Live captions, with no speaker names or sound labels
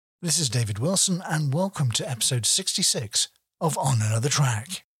This is David Wilson, and welcome to episode 66 of On Another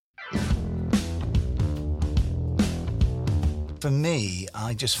Track. For me,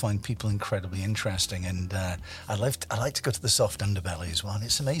 I just find people incredibly interesting, and I like to go to the soft underbelly as well. And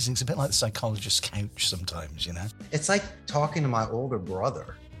it's amazing. It's a bit like the psychologist's couch sometimes, you know? It's like talking to my older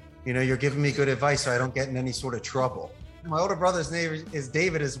brother. You know, you're giving me good advice so I don't get in any sort of trouble. My older brother's name is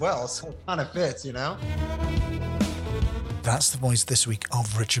David as well, so it kind of fits, you know? That's the voice this week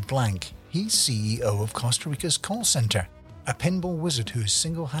of Richard Blank. He's CEO of Costa Rica's call center, a pinball wizard who has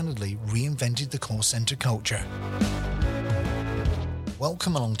single-handedly reinvented the call center culture.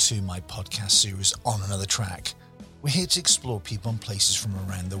 Welcome along to my podcast series On Another Track. We're here to explore people and places from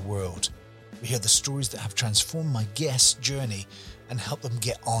around the world. We hear the stories that have transformed my guest's journey and help them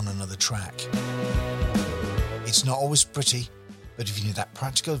get on another track. It's not always pretty, but if you need that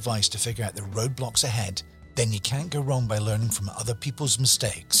practical advice to figure out the roadblocks ahead, then you can't go wrong by learning from other people's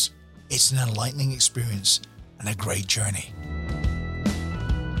mistakes. It's an enlightening experience and a great journey.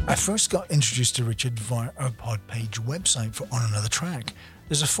 I first got introduced to Richard via our Podpage website for On Another Track.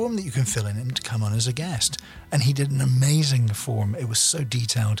 There's a form that you can fill in and to come on as a guest, and he did an amazing form. It was so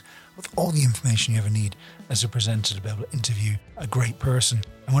detailed with all the information you ever need as a presenter to be able to interview a great person.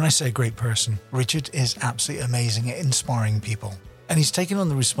 And when I say a great person, Richard is absolutely amazing at inspiring people. And he's taken on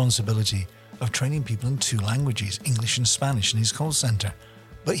the responsibility of training people in two languages, English and Spanish, in his call center.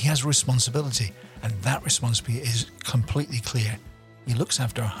 But he has a responsibility, and that responsibility is completely clear. He looks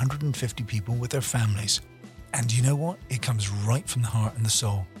after 150 people with their families. And you know what? It comes right from the heart and the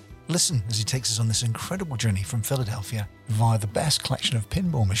soul. Listen as he takes us on this incredible journey from Philadelphia via the best collection of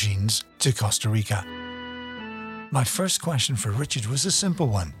pinball machines to Costa Rica. My first question for Richard was a simple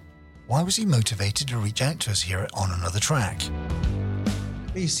one. Why was he motivated to reach out to us here at On Another Track?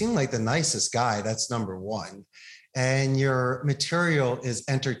 You seem like the nicest guy, that's number one. And your material is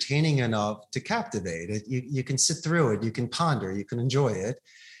entertaining enough to captivate it. You can sit through it, you can ponder, you can enjoy it.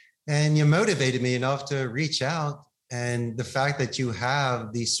 And you motivated me enough to reach out. And the fact that you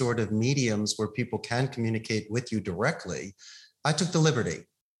have these sort of mediums where people can communicate with you directly, I took the liberty.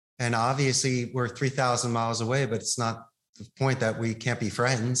 And obviously we're 3,000 miles away, but it's not the point that we can't be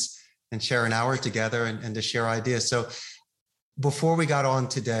friends and share an hour together and to share ideas. So before we got on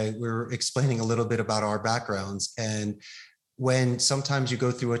today, we were explaining a little bit about our backgrounds. And when sometimes you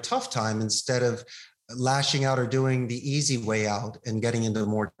go through a tough time, instead of lashing out or doing the easy way out and getting into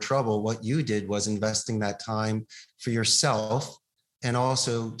more trouble, what you did was investing that time for yourself and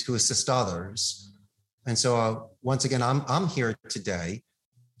also to assist others. And so once again, I'm here today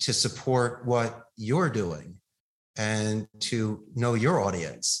to support what you're doing and to know your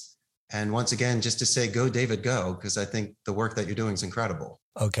audience. And once again, just to say, go, David, go, because I think the work that you're doing is incredible.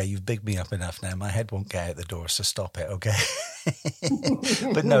 Okay, you've bigged me up enough now. My head won't get out the door, so stop it, okay?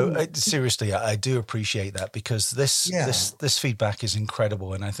 But no, seriously, I do appreciate that because this feedback is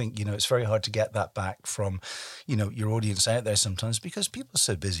incredible. And I think, it's very hard to get that back from, your audience out there sometimes because people are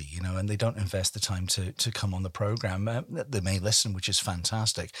so busy, and they don't invest the time to come on the program. They may listen, which is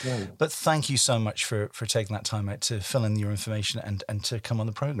fantastic. Yeah. But thank you so much for taking that time out to fill in your information and to come on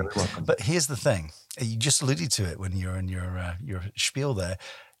the program. You're welcome. But here's the thing. You just alluded to it when you're in your spiel there.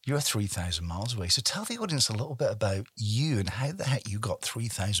 You're 3,000 miles away. So tell the audience a little bit about you and how the heck you got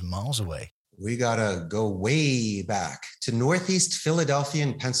 3,000 miles away. We got to go way back to Northeast Philadelphia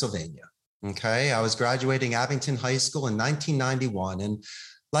in Pennsylvania. Okay. I was graduating Abington High School in 1991. And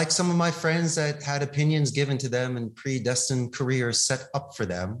like some of my friends that had opinions given to them and predestined careers set up for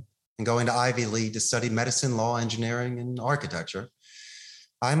them and going to Ivy League to study medicine, law, engineering, and architecture,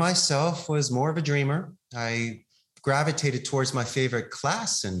 I myself was more of a dreamer. I gravitated towards my favorite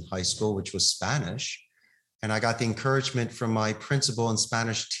class in high school, which was Spanish. And I got the encouragement from my principal and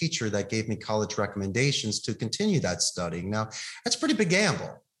Spanish teacher that gave me college recommendations to continue that studying. Now, that's a pretty big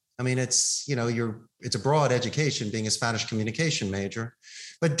gamble. I mean, it's a broad education being a Spanish communication major.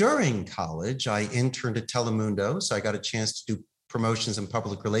 But during college, I interned at Telemundo. So I got a chance to do promotions and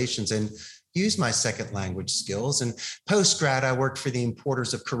public relations and use my second language skills. And post-grad, I worked for the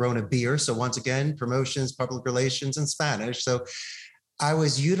importers of Corona beer. So once again, promotions, public relations, and Spanish. So I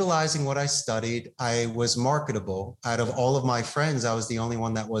was utilizing what I studied. I was marketable. Out of all of my friends, I was the only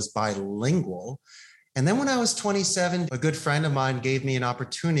one that was bilingual. And then when I was 27, a good friend of mine gave me an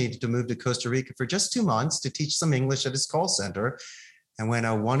opportunity to move to Costa Rica for just 2 months to teach some English at his call center. And when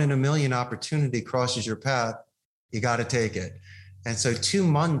a 1 in a million opportunity crosses your path, you got to take it. And so 2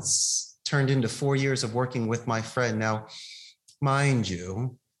 months turned into 4 years of working with my friend. Now, mind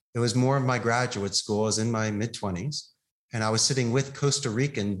you, it was more of my graduate school. I was in my mid-20s, and I was sitting with Costa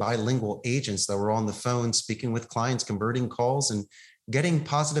Rican bilingual agents that were on the phone, speaking with clients, converting calls, and getting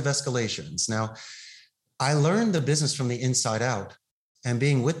positive escalations. Now, I learned the business from the inside out, and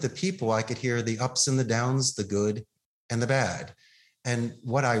being with the people, I could hear the ups and the downs, the good and the bad. And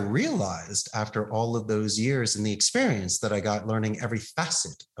what I realized after all of those years and the experience that I got learning every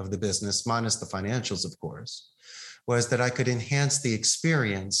facet of the business, minus the financials, of course, was that I could enhance the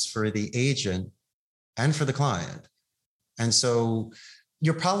experience for the agent and for the client. And so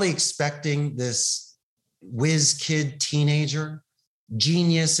you're probably expecting this whiz kid teenager,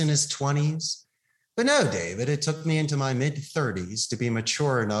 genius in his 20s. But no, David, it took me into my mid 30s to be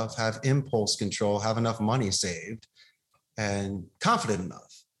mature enough, have impulse control, have enough money saved, and confident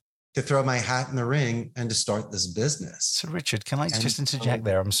enough to throw my hat in the ring and to start this business. So, Richard, can I just interject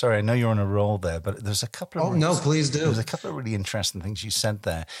there? I'm sorry, I know you're on a roll there, but there's a couple of... Oh, no, please do. There's a couple of really interesting things you said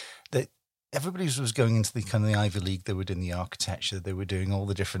there, that everybody was going into the kind of the Ivy League, they were doing the architecture, they were doing all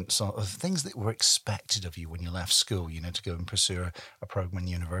the different sort of things that were expected of you when you left school, you know, to go and pursue a program in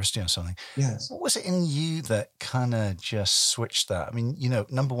university or something. Yes. What was it in you that kind of just switched that? I mean, you know,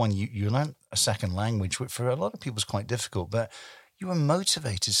 number one, you learned a second language, which for a lot of people is quite difficult, but you were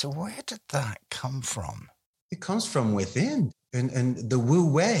motivated. So where did that come from? It comes from within. And the Wu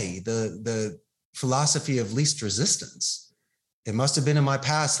Wei, the philosophy of least resistance. It must have been in my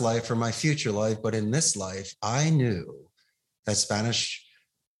past life or my future life, but in this life, I knew that Spanish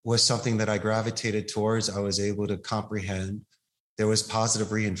was something that I gravitated towards. I was able to comprehend. There was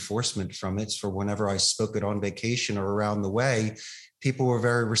positive reinforcement from it. For whenever I spoke it on vacation or around the way, people were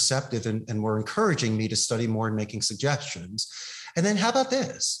very receptive and were encouraging me to study more and making suggestions. And then how about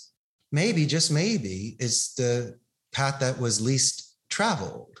this? Maybe, just maybe, it's the path that was least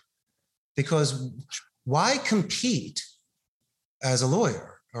traveled. Because why compete as a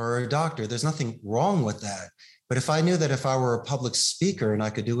lawyer or a doctor? There's nothing wrong with that. But if I knew that if I were a public speaker and I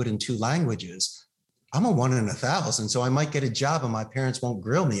could do it in 2 languages, I'm a 1 in 1,000. So I might get a job and my parents won't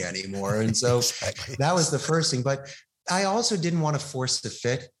grill me anymore. And so exactly. That was the first thing. But I also didn't want to force the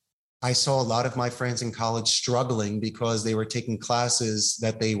fit. I saw a lot of my friends in college struggling because they were taking classes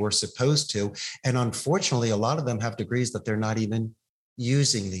that they were supposed to. And unfortunately, a lot of them have degrees that they're not even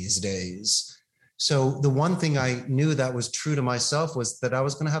using these days. So the one thing I knew that was true to myself was that I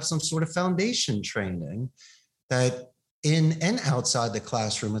was going to have some sort of foundation training that in and outside the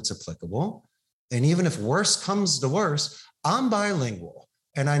classroom, it's applicable. And even if worse comes to worse, I'm bilingual.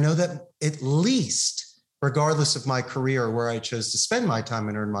 And I know that at least, regardless of my career or where I chose to spend my time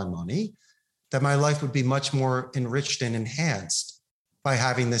and earn my money, that my life would be much more enriched and enhanced by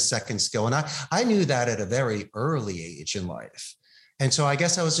having this second skill. And I knew that at a very early age in life. And so I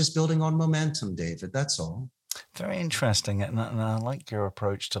guess I was just building on momentum, David. That's all. Very interesting. And I like your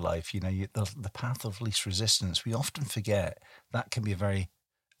approach to life. You know, the path of least resistance, we often forget that can be a very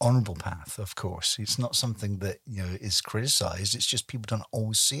honorable path, of course. It's not something that, you know, is criticized. It's just people don't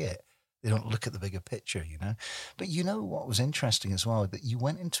always see it. They don't look at the bigger picture, you know. But you know what was interesting as well, that you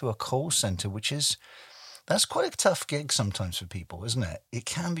went into a call center, that's quite a tough gig sometimes for people, isn't it? It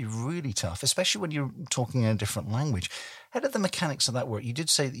can be really tough, especially when you're talking in a different language. How did the mechanics of that work? You did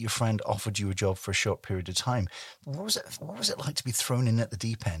say that your friend offered you a job for a short period of time. What was it like to be thrown in at the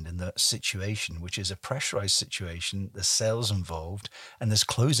deep end in that situation, which is a pressurized situation? There's sales involved and there's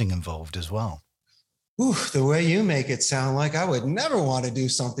closing involved as well. Ooh, the way you make it sound like I would never want to do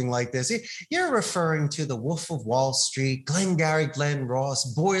something like this. You're referring to the Wolf of Wall Street, Glengarry Glen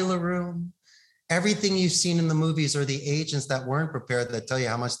Ross, Boiler Room. Everything you've seen in the movies are the agents that weren't prepared that tell you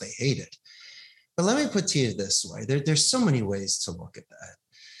how much they hate it. But let me put to you this way. There's so many ways to look at that.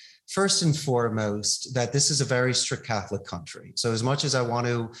 First and foremost, that this is a very strict Catholic country. So as much as I want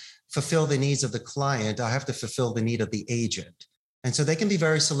to fulfill the needs of the client, I have to fulfill the need of the agent. And so they can be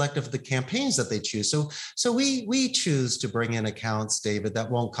very selective of the campaigns that they choose. So we choose to bring in accounts, David, that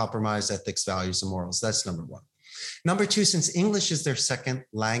won't compromise ethics, values, and morals. That's number one. Number two, since English is their second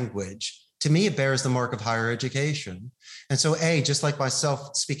language, to me, it bears the mark of higher education. And so, just like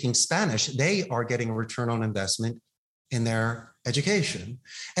myself speaking Spanish, they are getting a return on investment in their education.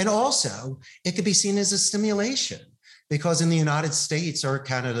 And also, it could be seen as a stimulation because in the United States or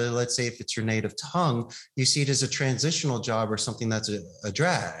Canada, let's say if it's your native tongue, you see it as a transitional job or something that's a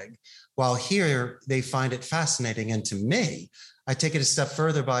drag. While here, they find it fascinating. And to me, I take it a step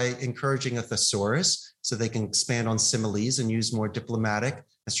further by encouraging a thesaurus so they can expand on similes and use more diplomatic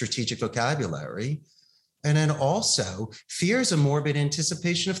and strategic vocabulary. And then also, fear is a morbid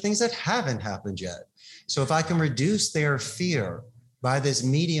anticipation of things that haven't happened yet. So if I can reduce their fear by this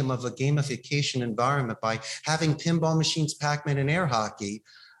medium of a gamification environment, by having pinball machines, Pac-Man, and air hockey,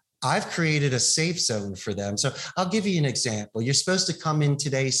 I've created a safe zone for them. So I'll give you an example. You're supposed to come in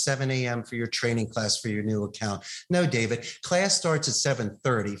today, 7 a.m. for your training class for your new account. No, David, class starts at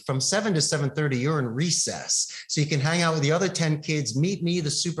 7:30. From 7 to 7:30, you're in recess. So you can hang out with the other 10 kids, meet me, the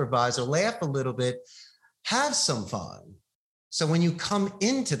supervisor, laugh a little bit, have some fun. So when you come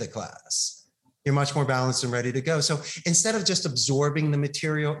into the class, you're much more balanced and ready to go. So instead of just absorbing the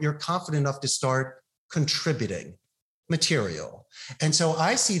material, you're confident enough to start contributing material. And so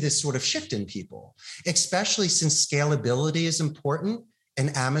I see this sort of shift in people, especially since scalability is important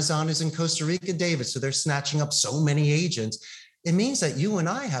and Amazon is in Costa Rica, David. So they're snatching up so many agents. It means that you and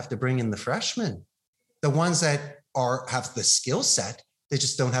I have to bring in the freshmen, the ones that have the skill set. They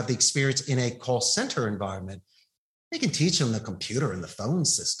just don't have the experience in a call center environment. We can teach them the computer and the phone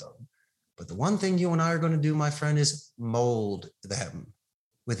system. But the one thing you and I are going to do, my friend, is mold them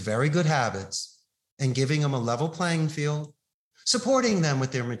with very good habits and giving them a level playing field, supporting them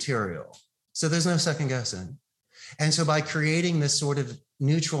with their material. So there's no second guessing. And so by creating this sort of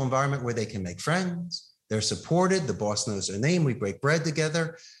neutral environment where they can make friends, they're supported, the boss knows their name, we break bread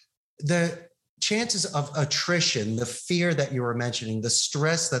together, the chances of attrition, the fear that you were mentioning, the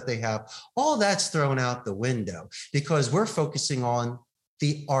stress that they have, all that's thrown out the window because we're focusing on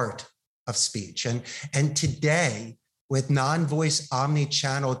the art of speech. And today, with non-voice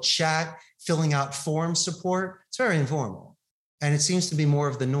omni-channel chat, filling out form support, it's very informal. And it seems to be more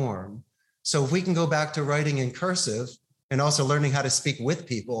of the norm. So if we can go back to writing in cursive and also learning how to speak with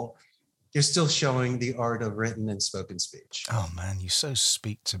people, you're still showing the art of written and spoken speech. Oh man, you so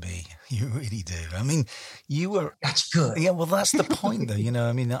speak to me. You really do. I mean, you were... That's good. Yeah, well, that's the point though. You know,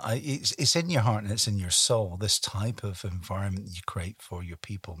 I mean, it's in your heart and it's in your soul, this type of environment you create for your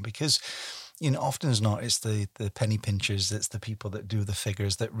people. Because, you know, often as not, it's the penny pinchers, it's the people that do the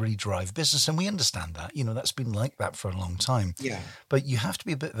figures that really drive business. And we understand that, you know, that's been like that for a long time. Yeah. But you have to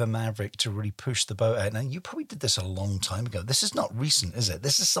be a bit of a maverick to really push the boat out. Now, you probably did this a long time ago. This is not recent, is it?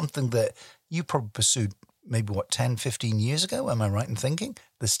 This is something that you probably pursued maybe, 10, 15 years ago? Am I right in thinking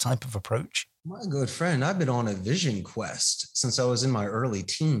this type of approach? My good friend, I've been on a vision quest since I was in my early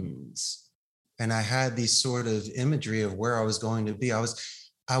teens. And I had these sort of imagery of where I was going to be. I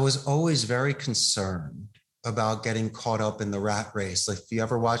was always very concerned about getting caught up in the rat race. Like if you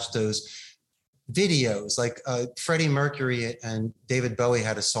ever watch those videos, like Freddie Mercury and David Bowie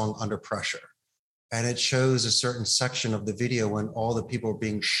had a song Under Pressure. And it shows a certain section of the video when all the people are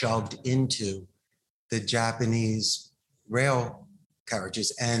being shoved into the Japanese rail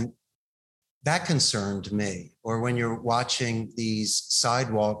carriages. And that concerned me. Or when you're watching these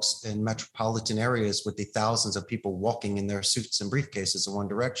sidewalks in metropolitan areas with the thousands of people walking in their suits and briefcases in one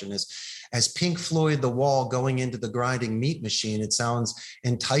direction, as Pink Floyd, The Wall going into the grinding meat machine, it sounds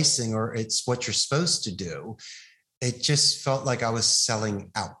enticing or it's what you're supposed to do. It just felt like I was selling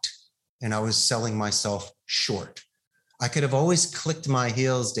out and I was selling myself short. I could have always clicked my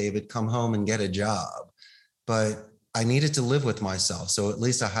heels, David, come home and get a job, but I needed to live with myself. So at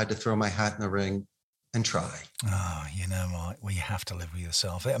least I had to throw my hat in the ring and try. Oh, you know what? Well, you have to live with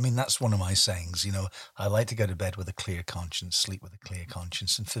yourself. I mean, that's one of my sayings, you know, I like to go to bed with a clear conscience, sleep with a clear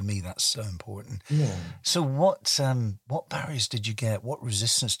conscience. And for me, that's so important. Yeah. So what barriers did you get? What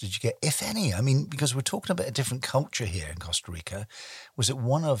resistance did you get, if any? I mean, because we're talking about a different culture here in Costa Rica. Was it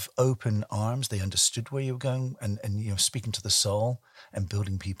one of open arms? They understood where you were going and you know, speaking to the soul and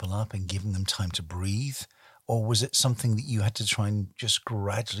building people up and giving them time to breathe? Or was it something that you had to try and just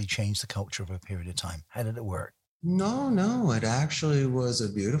gradually change the culture over a period of time? How did it work? No, it actually was a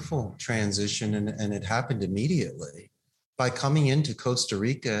beautiful transition and it happened immediately. By coming into Costa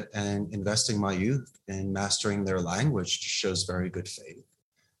Rica and investing my youth in mastering their language shows very good faith.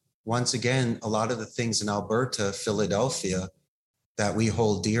 Once again, a lot of the things in Alberta, Philadelphia, that we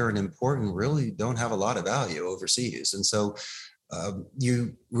hold dear and important really don't have a lot of value overseas. And so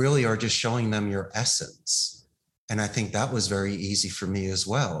you really are just showing them your essence. And I think that was very easy for me as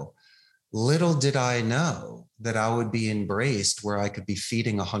well. Little did I know that I would be embraced where I could be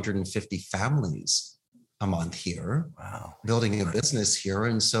feeding 150 families a month here, wow, building a business here.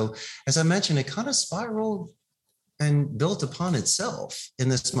 And so, as I mentioned, it kind of spiraled and built upon itself in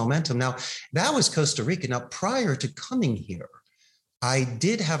this momentum. Now, that was Costa Rica. Now, prior to coming here, I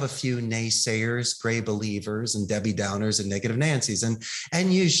did have a few naysayers, gray believers, and Debbie Downers and negative Nancys.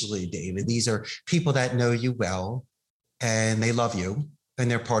 And usually, David, these are people that know you well and they love you and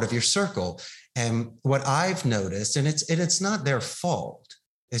they're part of your circle. And what I've noticed, and it's not their fault,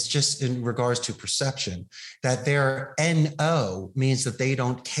 it's just in regards to perception, that their NO means that they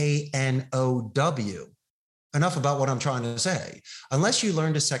don't KNOW. Enough about what I'm trying to say. Unless you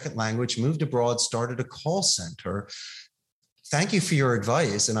learned a second language, moved abroad, started a call center, thank you for your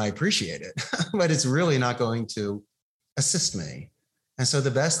advice and I appreciate it, but it's really not going to assist me. And so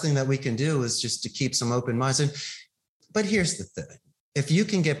the best thing that we can do is just to keep some open minds. But here's the thing. If you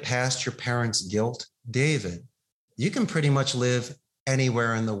can get past your parents' guilt, David, you can pretty much live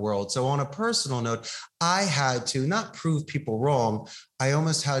anywhere in the world. So on a personal note, I had to not prove people wrong. I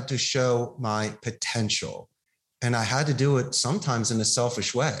almost had to show my potential. And I had to do it sometimes in a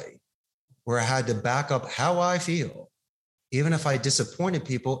selfish way, where I had to back up how I feel, even if I disappointed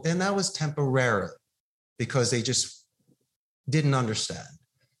people. And that was temporarily because they just didn't understand.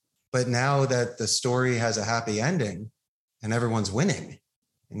 But now that the story has a happy ending and everyone's winning,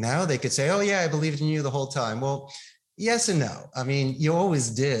 now they could say, oh yeah, I believed in you the whole time. Well, yes and no. I mean, you always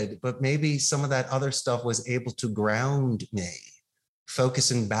did, but maybe some of that other stuff was able to ground me,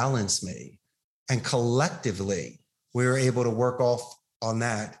 focus and balance me. And collectively, we were able to work off on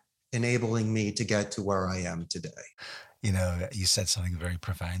that, enabling me to get to where I am today. You know, you said something very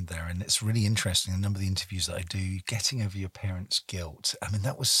profound there, and it's really interesting. A number of the interviews that I do, getting over your parents' guilt. I mean,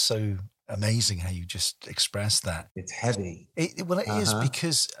 that was so amazing how you just expressed that. It's heavy. Well, it is,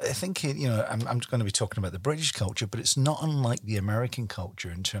 because I think, you know, I'm going to be talking about the British culture, but it's not unlike the American culture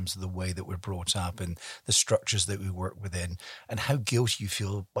in terms of the way that we're brought up and the structures that we work within and how guilty you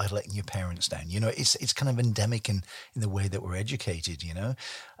feel by letting your parents down. You know, it's kind of endemic in the way that we're educated, you know.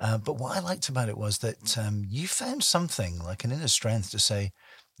 But what I liked about it was that you found something like an inner strength to say,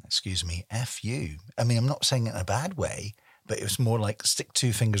 excuse me, F you. I mean, I'm not saying it in a bad way, but it was more like stick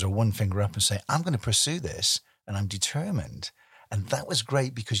two fingers or one finger up and say, I'm going to pursue this and I'm determined. And that was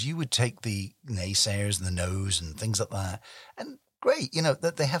great because you would take the naysayers and the no's and things like that. And great, you know,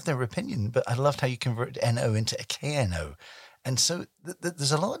 that they have their opinion, but I loved how you converted NO into a KNO. And so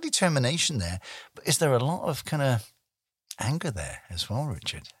there's a lot of determination there, but is there a lot of kind of anger there as well,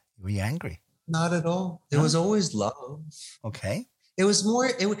 Richard? Were you angry? Not at all. It was always love. Okay. It was more,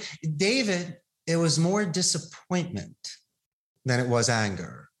 David, it was more disappointment than it was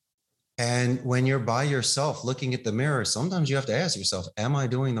anger. And when you're by yourself looking at the mirror, sometimes you have to ask yourself, am I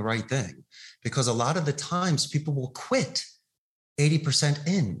doing the right thing? Because a lot of the times people will quit 80%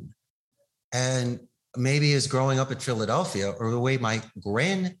 in. And maybe as growing up in Philadelphia or the way my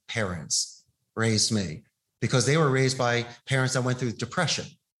grandparents raised me, because they were raised by parents that went through depression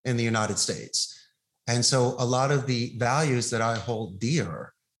in the United States. And so a lot of the values that I hold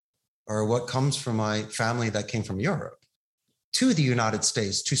dear are what comes from my family that came from Europe to the United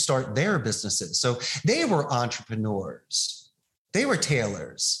States to start their businesses. So they were entrepreneurs. They were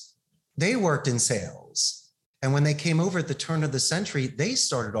tailors. They worked in sales. And when they came over at the turn of the century, they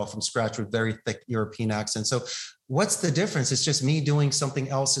started off from scratch with very thick European accents. So what's the difference? It's just me doing something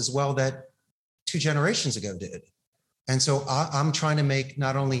else as well that 2 generations ago did. And so I'm trying to make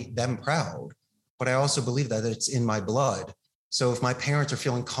not only them proud, but I also believe that it's in my blood. So if my parents are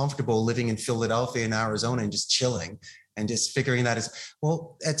feeling comfortable living in Philadelphia and Arizona and just chilling and just figuring that is,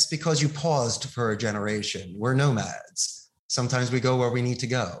 well, it's because you paused for a generation. We're nomads. Sometimes we go where we need to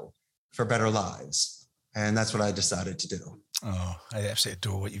go for better lives. And that's what I decided to do. Oh, I absolutely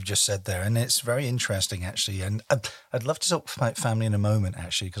adore what you've just said there. And it's very interesting, actually. And I'd love to talk about family in a moment,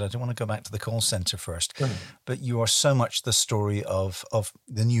 actually, because I do want to go back to the call center first. Sure. But you are so much the story of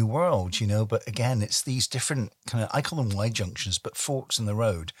the new world, you know. But again, it's these different kind of, I call them Y junctions, but forks in the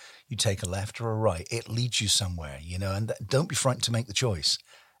road. You take a left or a right. It leads you somewhere, you know, and don't be frightened to make the choice.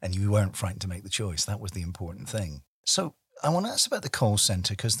 And you weren't frightened to make the choice. That was the important thing. So I want to ask about the call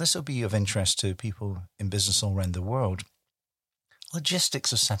center, because this will be of interest to people in business all around the world.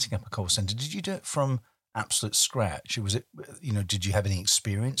 Logistics of setting up a call center. Did you do it from absolute scratch? Or was it, you know, did you have any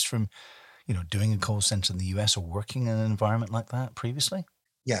experience from, you know, doing a call center in the US or working in an environment like that previously?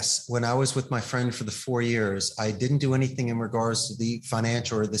 Yes. When I was with my friend for the 4 years, I didn't do anything in regards to the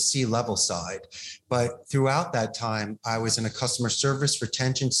financial or the C-level side. But throughout that time, I was in a customer service,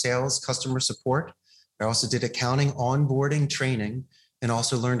 retention, sales, customer support. I also did accounting, onboarding, training, and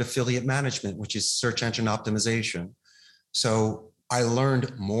also learned affiliate management, which is search engine optimization. So I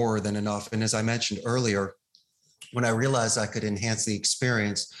learned more than enough. And as I mentioned earlier, when I realized I could enhance the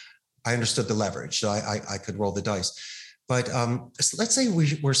experience, I understood the leverage. So I could roll the dice. But let's say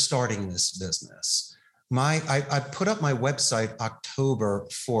we're starting this business. I put up my website October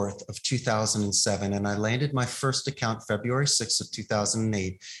 4th of 2007, and I landed my first account February 6th of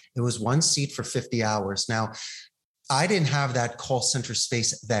 2008. It was 1 seat for 50 hours. Now, I didn't have that call center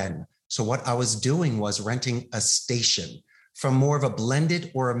space then. So what I was doing was renting a station from more of a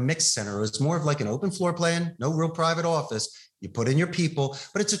blended or a mixed center. It was more of like an open floor plan, no real private office. You put in your people,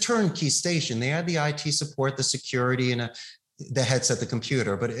 but it's a turnkey station. They had the IT support, the security, and the headset, the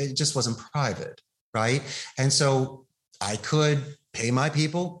computer, but it just wasn't private, right? And so I could pay my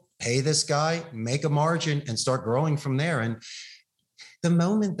people, pay this guy, make a margin, and start growing from there. And the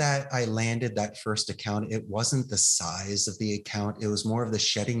moment that I landed that first account, it wasn't the size of the account. It was more of the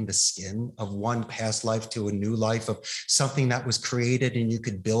shedding the skin of one past life to a new life, of something that was created and you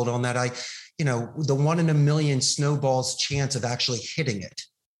could build on that. The 1 in a million snowball's chance of actually hitting it.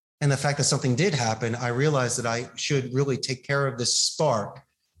 And the fact that something did happen, I realized that I should really take care of this spark,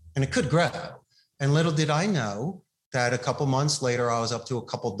 and it could grow. And little did I know that a couple months later, I was up to a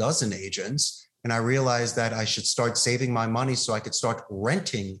couple dozen agents. And I realized that I should start saving my money so I could start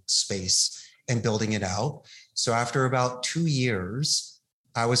renting space and building it out. So after about 2 years,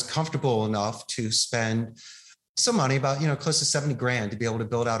 I was comfortable enough to spend some money, about, close to 70 grand, to be able to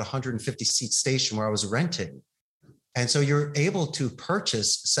build out a 150 seat station where I was renting. And so you're able to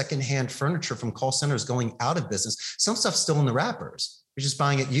purchase secondhand furniture from call centers going out of business. Some stuff's still in the wrappers. You're just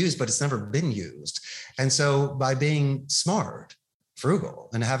buying it used, but it's never been used. And so by being smart, frugal,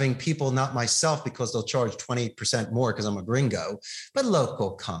 and having people, not myself, because they'll charge 20% more because I'm a gringo, but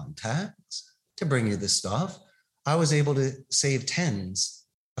local contacts to bring you this stuff, I was able to save tens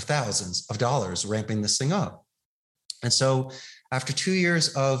of thousands of dollars ramping this thing up. And so after 2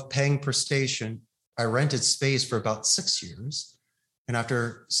 years of paying per station, I rented space for about 6 years. And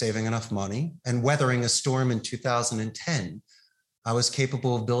after saving enough money and weathering a storm in 2010, I was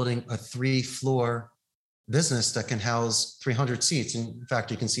capable of building a 3-floor business that can house 300 seats. In fact,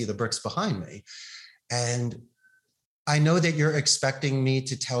 you can see the bricks behind me. And I know that you're expecting me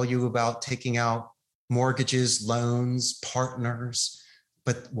to tell you about taking out mortgages, loans, partners.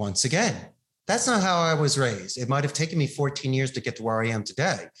 But once again, that's not how I was raised. It might have taken me 14 years to get to where I am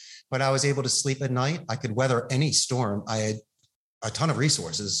today, but I was able to sleep at night. I could weather any storm. I had a ton of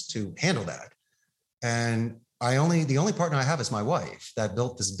resources to handle that. And the only partner I have is my wife that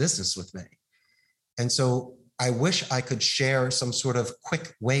built this business with me. And so I wish I could share some sort of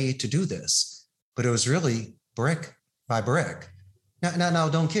quick way to do this, but it was really brick by brick. Now,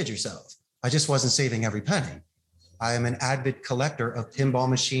 don't kid yourself. I just wasn't saving every penny. I am an avid collector of pinball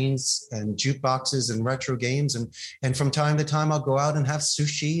machines and jukeboxes and retro games. And from time to time, I'll go out and have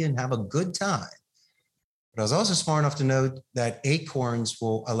sushi and have a good time. But I was also smart enough to know that acorns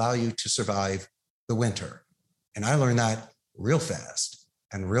will allow you to survive the winter. And I learned that real fast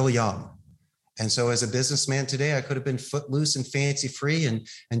and real young. And so as a businessman today, I could have been footloose and fancy free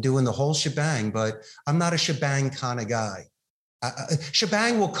and doing the whole shebang, but I'm not a shebang kind of guy.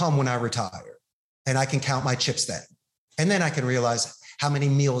 Shebang will come when I retire and I can count my chips then. And then I can realize how many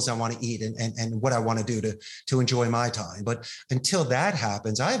meals I want to eat and what I want to do to enjoy my time. But until that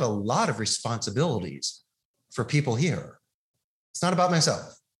happens, I have a lot of responsibilities for people here. It's not about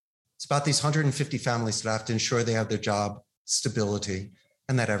myself. It's about these 150 families that I have to ensure they have their job stability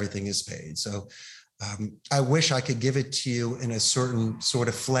and that everything is paid. So I wish I could give it to you in a certain sort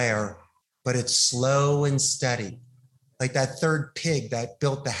of flair, but it's slow and steady. Like that third pig that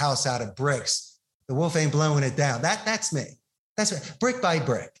built the house out of bricks. The wolf ain't blowing it down. That's me. That's right. Brick by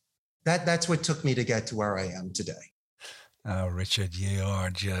brick. That's what took me to get to where I am today. Oh, Richard, you are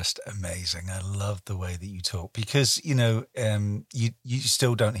just amazing. I love the way that you talk because, you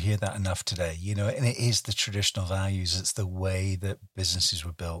still don't hear that enough today, and it is the traditional values. It's the way that businesses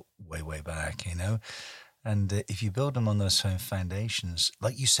were built way, way back, and if you build them on those same foundations,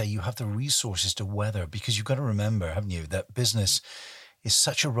 like you say, you have the resources to weather, because you've got to remember, haven't you, that business is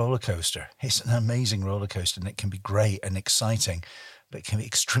such a roller coaster. It's an amazing roller coaster, and it can be great and exciting, but it can be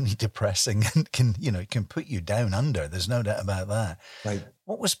extremely depressing and it can put you down under. There's no doubt about that. Right.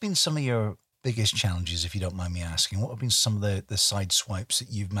 What has been some of your biggest challenges, if you don't mind me asking? What have been some of the side swipes that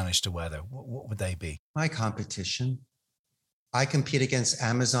you've managed to weather? What would they be? My competition. I compete against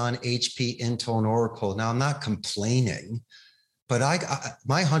Amazon, HP, Intel, and Oracle. Now, I'm not complaining, but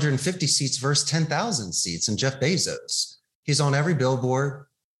my 150 seats versus 10,000 seats, and Jeff Bezos. He's on every billboard,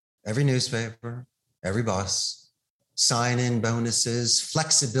 every newspaper, every bus. Sign-in bonuses,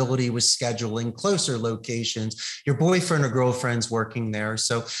 flexibility with scheduling, closer locations, your boyfriend or girlfriend's working there.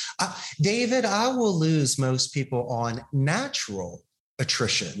 So, David, I will lose most people on natural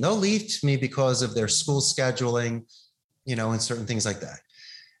attrition. They'll leave me because of their school scheduling, and certain things like that.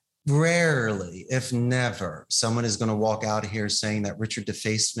 Rarely, if never, someone is going to walk out of here saying that Richard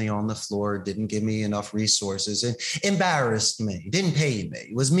defaced me on the floor, didn't give me enough resources, and embarrassed me, didn't pay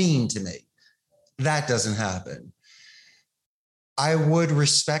me, was mean to me. That doesn't happen. I would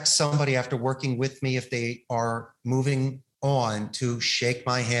respect somebody after working with me if they are moving on to shake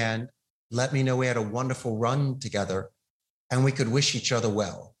my hand, let me know we had a wonderful run together, and we could wish each other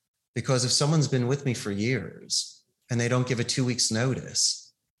well. Because if someone's been with me for years and they don't give a 2 weeks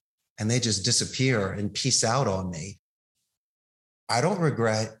notice and they just disappear and peace out on me, I don't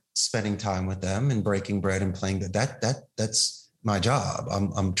regret spending time with them and breaking bread and playing that's my job.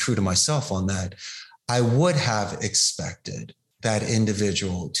 I'm true to myself on that. I would have expected that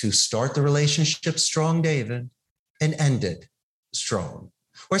individual to start the relationship strong, David, and end it strong.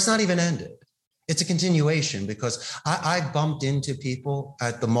 Or it's not even ended. It's a continuation, because I bumped into people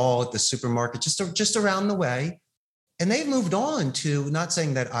at the mall, at the supermarket, just around the way. And they've moved on to, not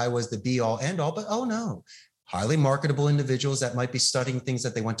saying that I was the be all end all, but oh no, highly marketable individuals that might be studying things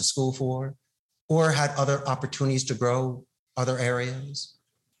that they went to school for, or had other opportunities to grow other areas.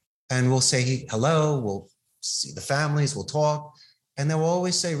 And we'll say hello, we'll see the families, we'll talk. And they will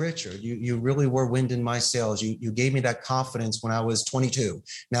always say, Richard, you really were wind in my sails. You gave me that confidence when I was 22.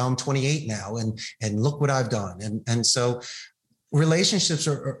 Now I'm 28 now, and look what I've done. And so relationships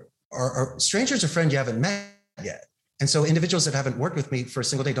are strangers or friends you haven't met yet. And so individuals that haven't worked with me for a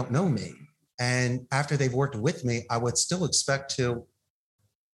single day don't know me. And after they've worked with me, I would still expect to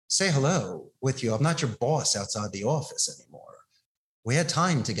say hello with you. I'm not your boss outside the office anymore. We had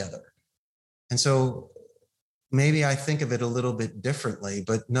time together. And so maybe I think of it a little bit differently,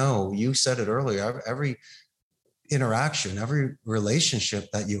 but no, you said it earlier. Every interaction, every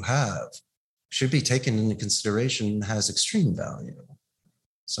relationship that you have should be taken into consideration and has extreme value.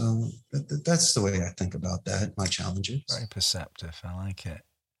 So that's the way I think about that, my challenges. Very perceptive. I like it.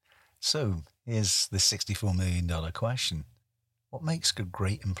 So here's the $64 million question. What makes a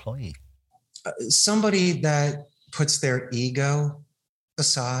great employee? Somebody that puts their ego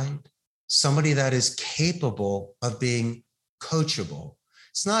aside, somebody that is capable of being coachable.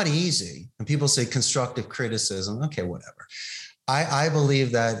 It's not easy. And people say constructive criticism. Okay, whatever. I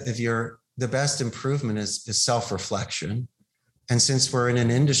believe that if the best improvement is self-reflection. And since we're in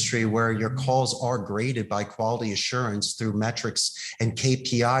an industry where your calls are graded by quality assurance through metrics and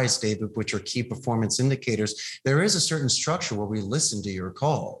KPIs, David, which are key performance indicators, there is a certain structure where we listen to your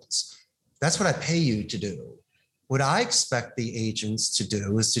calls. That's what I pay you to do. What I expect the agents to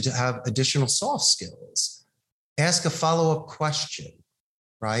do is to have additional soft skills, ask a follow-up question,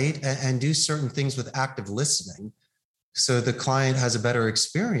 right? And do certain things with active listening so the client has a better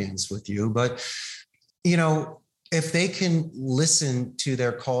experience with you. But, if they can listen to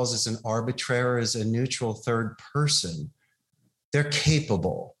their calls as an arbitrator, as a neutral third person, they're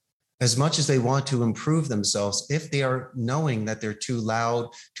capable. As much as they want to improve themselves, if they are knowing that they're too loud,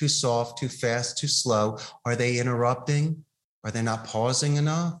 too soft, too fast, too slow, are they interrupting? Are they not pausing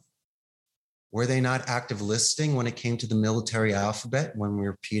enough? Were they not active listening when it came to the military alphabet, when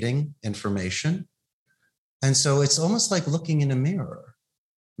we're repeating information? And so it's almost like looking in a mirror.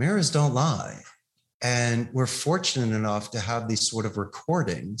 Mirrors don't lie. And we're fortunate enough to have these sort of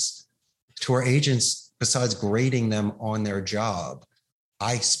recordings to our agents, besides grading them on their job.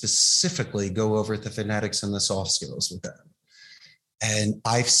 I specifically go over the phonetics and the soft skills with them. And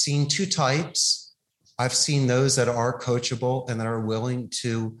I've seen two types. I've seen those that are coachable and that are willing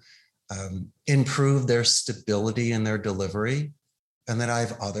to improve their stability and their delivery. And then I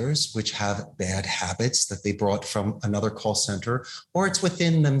have others which have bad habits that they brought from another call center, or it's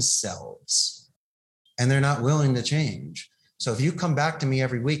within themselves and they're not willing to change. So if you come back to me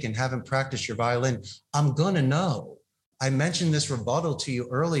every week and haven't practiced your violin, I'm going to know. I mentioned this rebuttal to you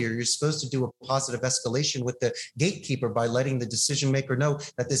earlier. You're supposed to do a positive escalation with the gatekeeper by letting the decision maker know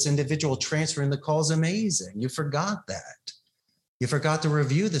that this individual transferring the call is amazing. You forgot that. You forgot to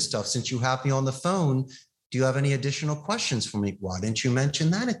review this stuff. Since you have me on the phone, do you have any additional questions for me? Why didn't you mention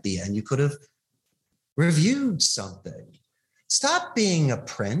that at the end? You could have reviewed something. Stop being a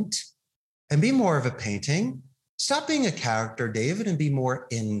print and be more of a painting. Stop being a character, David, and be more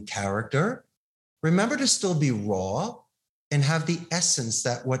in character. Remember to still be raw and have the essence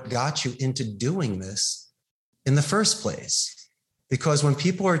that what got you into doing this in the first place. Because when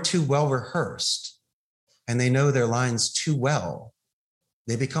people are too well rehearsed and they know their lines too well,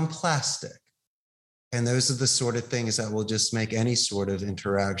 they become plastic. And those are the sort of things that will just make any sort of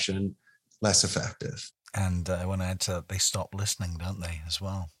interaction less effective. And I want to add to that, they stop listening, don't they, as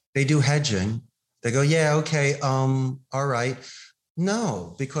well? They do hedging. They go, yeah, okay, all right.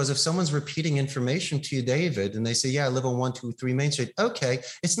 No, because if someone's repeating information to you, David, and they say, yeah, I live on 123 Main Street. Okay,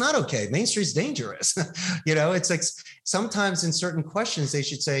 it's not okay. Main Street's dangerous. It's like sometimes in certain questions, they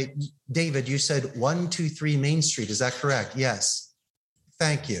should say, David, you said 123 Main Street. Is that correct? Yes.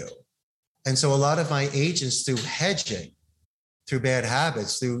 Thank you. And so a lot of my agents, through hedging, through bad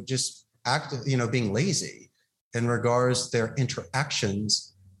habits, through just being lazy in regards to their interactions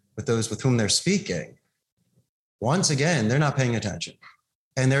with those with whom they're speaking, once again, they're not paying attention.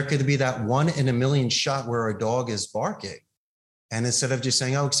 And there could be that 1 in a million shot where a dog is barking. And instead of just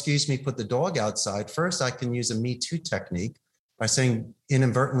saying, oh, excuse me, put the dog outside, first I can use a Me Too technique by saying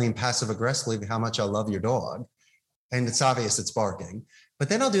inadvertently and passive aggressively how much I love your dog. And it's obvious it's barking. But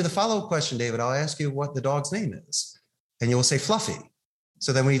then I'll do the follow-up question, David. I'll ask you what the dog's name is. And you will say Fluffy.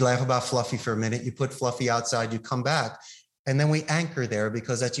 So then we laugh about Fluffy for a minute. You put Fluffy outside, you come back. And then we anchor there,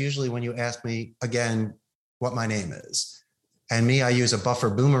 because that's usually when you ask me again what my name is. And me, I use a buffer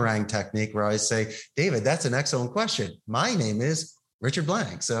boomerang technique where I say, David, that's an excellent question. My name is Richard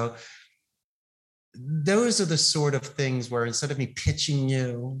Blank. So those are the sort of things where instead of me pitching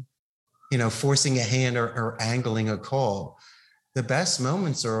you, forcing a hand or angling a call, the best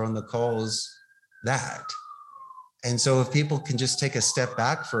moments are on the calls that. And so if people can just take a step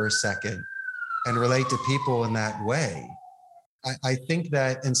back for a second and relate to people in that way, I think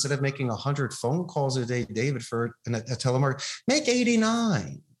that instead of making 100 phone calls a day, David, for a telemarketer, make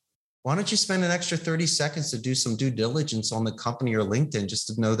 89. Why don't you spend an extra 30 seconds to do some due diligence on the company or LinkedIn just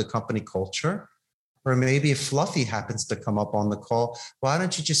to know the company culture? Or maybe if Fluffy happens to come up on the call, why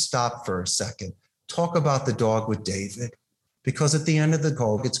don't you just stop for a second? Talk about the dog with David, because at the end of the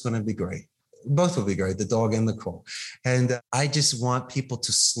call, it's going to be great. Both will be great, the dog and the call. And I just want people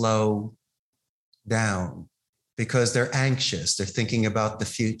to slow down, because they're anxious. They're thinking about the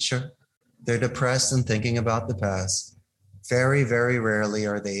future. They're depressed and thinking about the past. Very, very rarely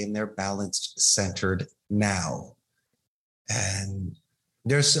are they in their balanced, centered now. And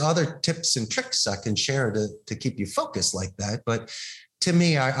there's other tips and tricks I can share to keep you focused like that. But to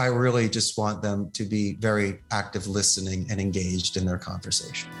me, I really just want them to be very active listening and engaged in their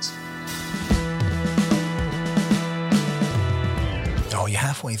conversations. Oh, you're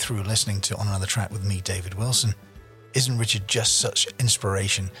halfway through listening to On Another Track with me, David Wilson. Isn't Richard just such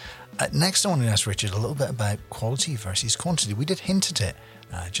inspiration? Next, I want to ask Richard a little bit about quality versus quantity. We did hint at it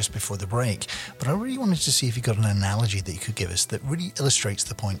just before the break, but I really wanted to see if you got an analogy that you could give us that really illustrates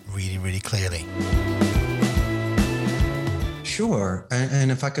the point really, really clearly. Sure.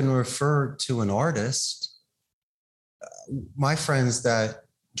 And if I can refer to an artist, my friends that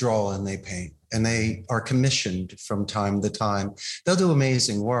draw and they paint, and they are commissioned from time to time, they'll do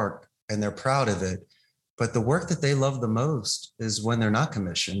amazing work and they're proud of it. But the work that they love the most is when they're not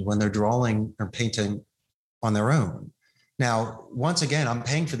commissioned, when they're drawing or painting on their own. Now, once again, I'm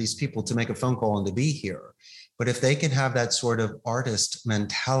paying for these people to make a phone call and to be here. But if they can have that sort of artist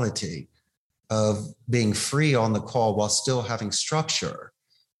mentality of being free on the call while still having structure,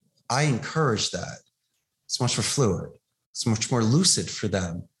 I encourage that. It's much more fluid. It's much more lucid for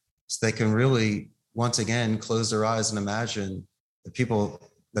them. So they can really, once again, close their eyes and imagine the people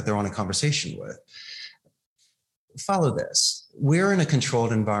that they're on a conversation with. Follow this. We're in a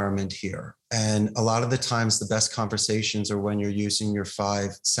controlled environment here. And a lot of the times, the best conversations are when you're using your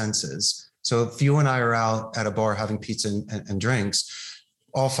 5 senses. So if you and I are out at a bar having pizza and drinks,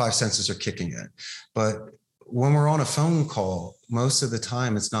 all 5 senses are kicking in. But when we're on a phone call, most of the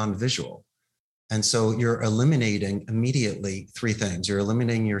time it's non-visual. And so you're eliminating immediately 3 things. You're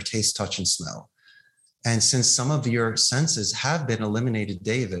eliminating your taste, touch, and smell. And since some of your senses have been eliminated,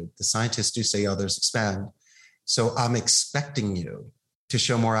 David, the scientists do say others expand. So I'm expecting you to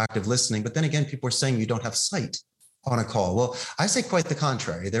show more active listening. But then again, people are saying you don't have sight on a call. Well, I say quite the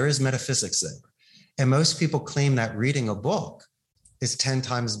contrary. There is metaphysics there. And most people claim that reading a book is 10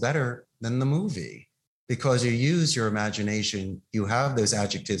 times better than the movie because you use your imagination. You have those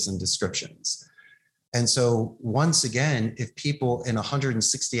adjectives and descriptions. And so once again, if people in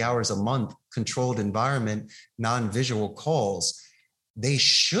 160 hours a month, controlled environment, non-visual calls, they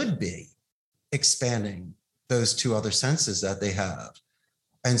should be expanding those 2 other senses that they have.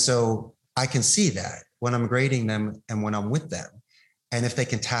 And so I can see that when I'm grading them and when I'm with them. And if they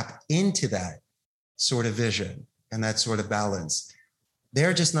can tap into that sort of vision and that sort of balance,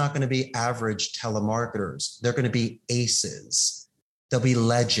 they're just not going to be average telemarketers. They're going to be aces. They'll be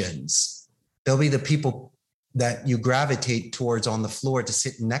legends. They'll be the people that you gravitate towards on the floor to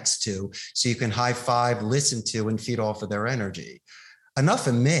sit next to so you can high five, listen to, and feed off of their energy. Enough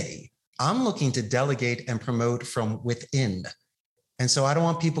of me. I'm looking to delegate and promote from within. And so I don't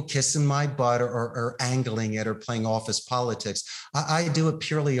want people kissing my butt or angling it or playing office politics. I do it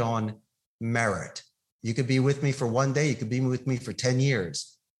purely on merit. You could be with me for 1 day. You could be with me for 10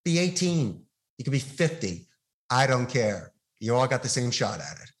 years. Be 18. You could be 50. I don't care. You all got the same shot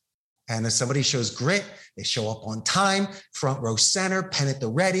at it. And if somebody shows grit, they show up on time, front row center, pen at the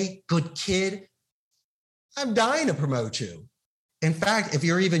ready, good kid, I'm dying to promote you. In fact, if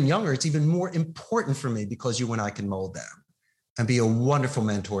you're even younger, it's even more important for me because you and I can mold them and be a wonderful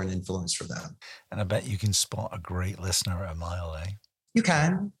mentor and influence for them. And I bet you can spot a great listener at a mile, eh? You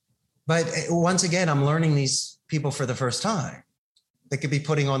can. But once again, I'm learning these people for the first time. They could be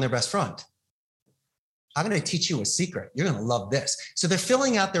putting on their best front. I'm going to teach you a secret. You're going to love this. So they're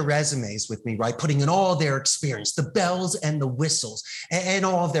filling out their resumes with me, right? Putting in all their experience, the bells and the whistles, and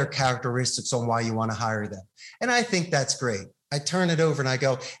all of their characteristics on why you want to hire them. And I think that's great. I turn it over and I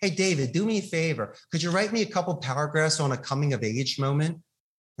go, hey, David, do me a favor. Could you write me a couple paragraphs on a coming of age moment?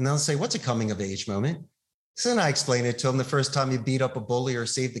 And they'll say, what's a coming of age moment? So then I explain it to them, the first time you beat up a bully or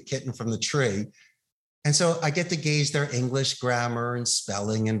saved the kitten from the tree. And so I get to gauge their English grammar and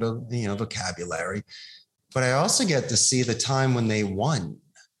spelling and vocabulary. But I also get to see the time when they won.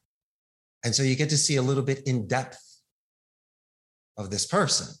 And so you get to see a little bit in depth of this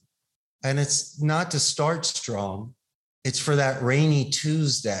person. And it's not to start strong. It's for that rainy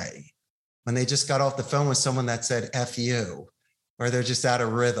Tuesday when they just got off the phone with someone that said, F you, or they're just out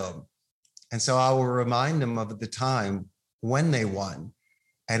of rhythm. And so I will remind them of the time when they won.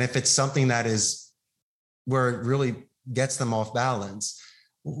 And if it's something that is where it really gets them off balance,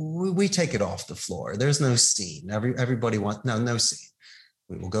 we take it off the floor. There's no scene. Everybody wants, no scene.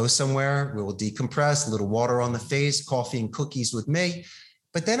 We will go somewhere. We will decompress, a little water on the face, coffee and cookies with me.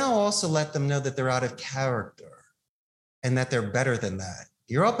 But then I'll also let them know that they're out of character and that they're better than that.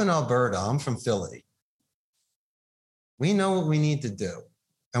 You're up in Alberta. I'm from Philly. We know what we need to do.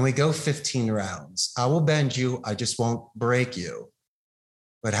 And we go 15 rounds. I will bend you. I just won't break you.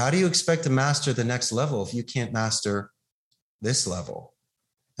 But how do you expect to master the next level if you can't master this level?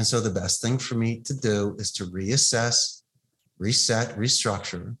 And so the best thing for me to do is to reassess, reset,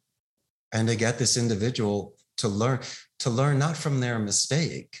 restructure, and to get this individual to learn not from their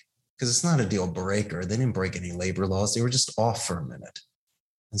mistake, because it's not a deal breaker. They didn't break any labor laws. They were just off for a minute.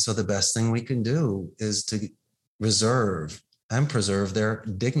 And so the best thing we can do is to reserve and preserve their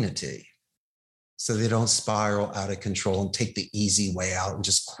dignity so they don't spiral out of control and take the easy way out and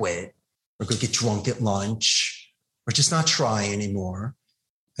just quit or go get drunk at lunch or just not try anymore.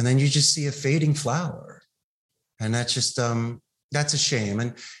 And then you just see a fading flower. And that's just, that's a shame.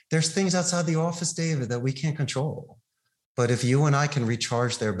 And there's things outside the office, David, that we can't control. But if you and I can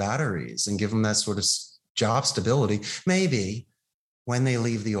recharge their batteries and give them that sort of job stability, maybe when they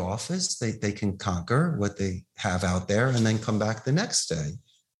leave the office, they can conquer what they have out there and then come back the next day,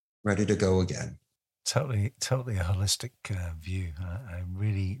 ready to go again. Totally a holistic view. I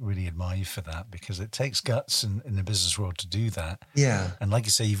really, really admire you for that, because it takes guts in the business world to do that. Yeah. And like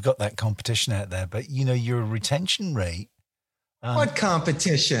you say, you've got that competition out there, but your retention rate. What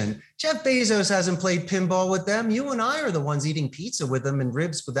competition? Jeff Bezos hasn't played pinball with them. You and I are the ones eating pizza with them and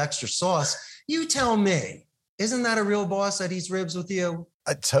ribs with extra sauce. You tell me, isn't that a real boss that eats ribs with you?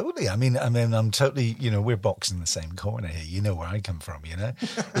 Totally. I mean, I'm totally, we're boxing the same corner here. You know where I come from,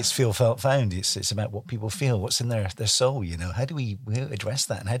 It's feel, felt, found. It's about what people feel, what's in their soul, How do we address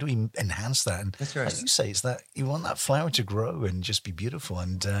that and how do we enhance that? And that's right. Like you say, it's that you want that flower to grow and just be beautiful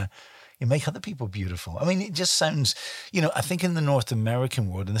and you make other people beautiful. I mean, it just sounds, I think in the North American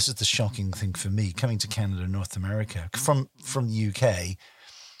world, and this is the shocking thing for me, coming to Canada and North America from the UK,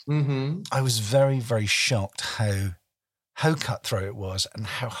 mm-hmm. I was very, very shocked how cutthroat it was and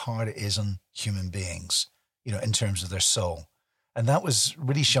how hard it is on human beings, in terms of their soul. And that was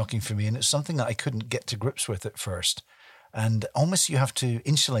really shocking for me. And it's something that I couldn't get to grips with at first. And almost you have to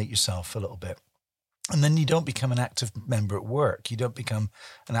insulate yourself a little bit. And then you don't become an active member at work. You don't become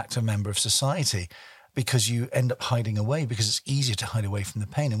an active member of society because you end up hiding away, because it's easier to hide away from the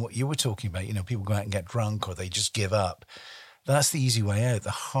pain. And what you were talking about, people go out and get drunk or they just give up. That's the easy way out.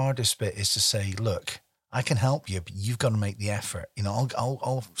 The hardest bit is to say, look, I can help you, but you've got to make the effort.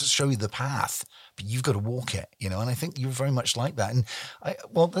 I'll show you the path, but you've got to walk it, And I think you're very much like that. And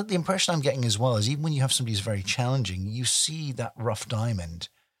the impression I'm getting as well is even when you have somebody who's very challenging, you see that rough diamond,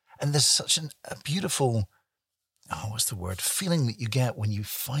 and there's such a beautiful, feeling that you get when you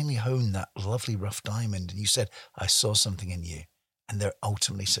finally hone that lovely rough diamond, and you said, I saw something in you. And they're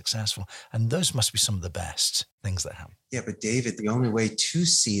ultimately successful. And those must be some of the best things that happen. Yeah, but David, the only way to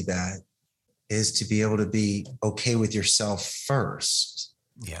see that is to be able to be okay with yourself first.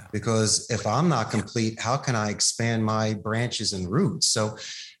 Yeah. Because if I'm not complete, how can I expand my branches and roots? So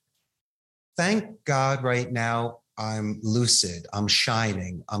thank God right now I'm lucid, I'm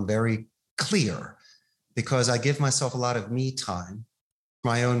shining, I'm very clear, because I give myself a lot of me time,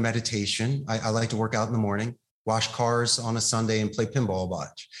 my own meditation. I like to work out in the morning, wash cars on a Sunday, and play pinball a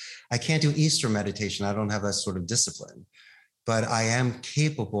bunch. I can't do Easter meditation. I don't have that sort of discipline. But I am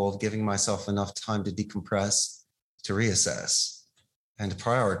capable of giving myself enough time to decompress, to reassess, and to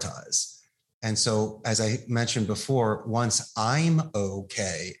prioritize. And so, as I mentioned before, once I'm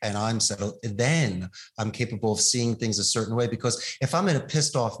okay and I'm settled, then I'm capable of seeing things a certain way. Because if I'm in a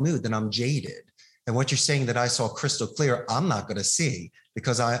pissed off mood, then I'm jaded. And what you're saying that I saw crystal clear, I'm not going to see,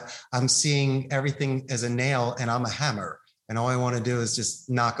 because I'm seeing everything as a nail and I'm a hammer. And all I want to do is just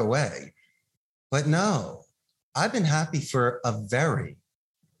knock away. But no, I've been happy for a very,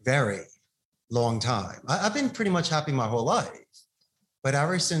 very long time. I've been pretty much happy my whole life. But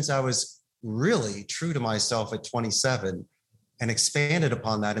ever since I was really true to myself at 27 and expanded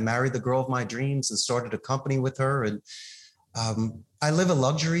upon that and married the girl of my dreams and started a company with her. And I live a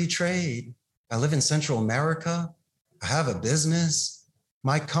luxury trade. I live in Central America. I have a business.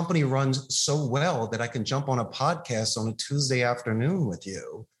 My company runs so well that I can jump on a podcast on a Tuesday afternoon with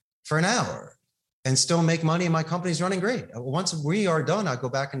you for an hour and still make money. And my company's running great. Once we are done, I go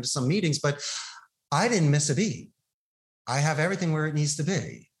back into some meetings, but I didn't miss a beat. I have everything where it needs to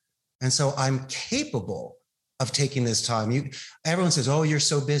be. And so I'm capable of taking this time. Everyone says, oh, you're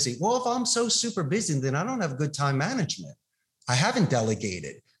so busy. Well, if I'm so super busy, then I don't have good time management. I haven't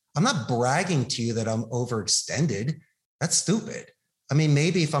delegated. I'm not bragging to you that I'm overextended. That's stupid. I mean,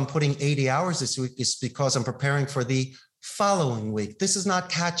 maybe if I'm putting 80 hours this week, it's because I'm preparing for the following week. This is not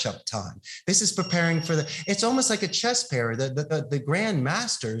catch-up time. This is preparing for it's almost like a chess player. The grand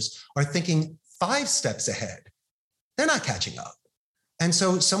masters are thinking 5 steps ahead. They're not catching up. And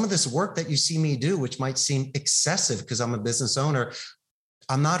so some of this work that you see me do, which might seem excessive because I'm a business owner,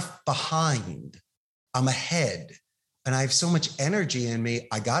 I'm not behind, I'm ahead. And I have so much energy in me,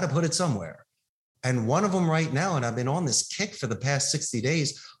 I got to put it somewhere. And one of them right now, and I've been on this kick for the past 60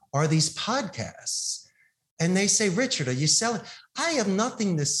 days, are these podcasts. And they say, Richard, are you selling? I have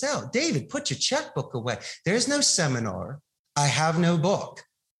nothing to sell. David, put your checkbook away. There's no seminar. I have no book.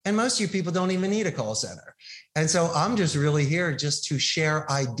 And most of you people don't even need a call center. And so I'm just really here just to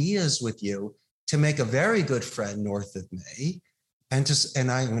share ideas with you to make a very good friend north of me. And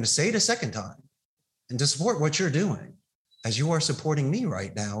I'm going to say it a second time, and to support what you're doing as you are supporting me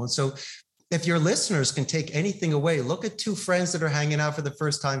right now. And so if your listeners can take anything away, look at 2 friends that are hanging out for the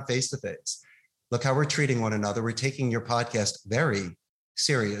first time face-to-face. Look how we're treating one another. We're taking your podcast very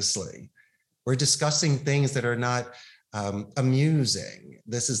seriously. We're discussing things that are not amusing.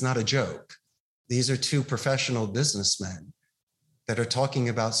 This is not a joke. These are 2 professional businessmen that are talking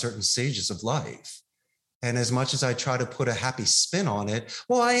about certain stages of life. And as much as I try to put a happy spin on it,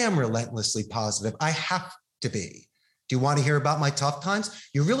 well, I am relentlessly positive. I have to be. Do you want to hear about my tough times?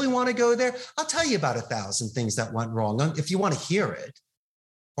 You really want to go there? I'll tell you about 1,000 things that went wrong if you want to hear it.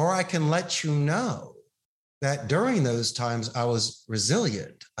 Or I can let you know that during those times, I was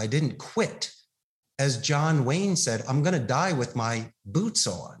resilient. I didn't quit. As John Wayne said, I'm going to die with my boots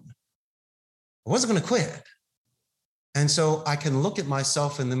on. I wasn't going to quit. And so I can look at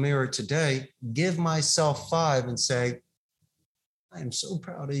myself in the mirror today, give myself 5 and say, I am so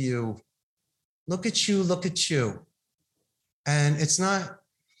proud of you. Look at you, look at you. And it's not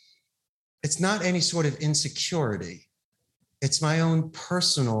any sort of insecurity. It's my own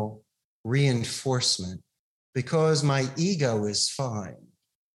personal reinforcement, because my ego is fine.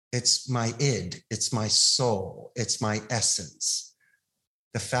 It's my id, it's my soul, it's my essence.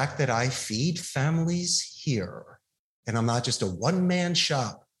 The fact that I feed families here, and I'm not just a one-man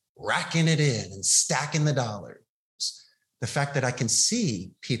shop racking it in and stacking the dollars. The fact that I can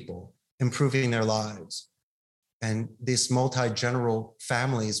see people improving their lives, and these multi-general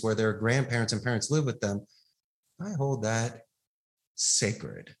families where their grandparents and parents live with them, I hold that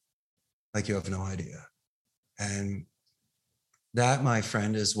sacred, like you have no idea. And that, my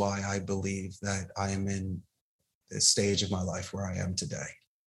friend, is why I believe that I am in the stage of my life where I am today.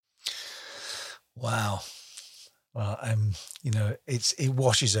 Wow. Well, it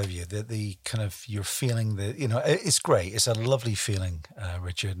washes over you. The kind of, you're feeling it's great. It's a lovely feeling,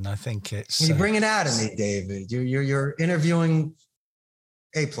 Richard. And I think it's you bring it out of me, David. You're interviewing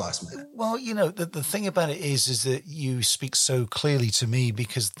A+, man. Well, the thing about it is that you speak so clearly to me,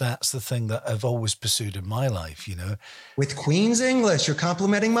 because that's the thing that I've always pursued in my life, With Queen's English, you're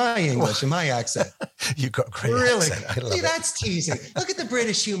complimenting my English and my accent. You've got a great accent. I love See, it. that's teasing. Look at the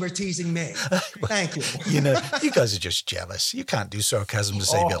British humor teasing me. Thank you. You guys are just jealous. You can't do sarcasm to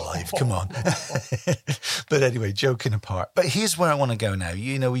save your life. Come on. But anyway, joking apart. But here's where I want to go now.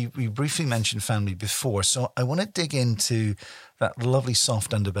 We briefly mentioned family before, so I want to dig into that lovely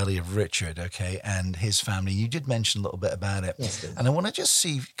soft underbelly of Richard, okay, and his family. You did mention a little bit about it. Yes, and I want to just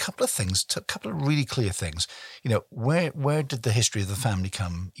see a couple of things, a couple of really clear things. Where did the history of the family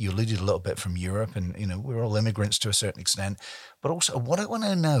come? You alluded a little bit from Europe, and, we're all immigrants to a certain extent. But also what I want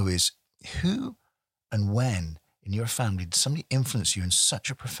to know is who and when in your family did somebody influence you in such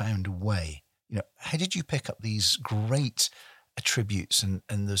a profound way? How did you pick up these great attributes and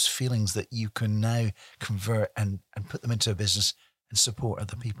those feelings that you can now convert and put them into a business and support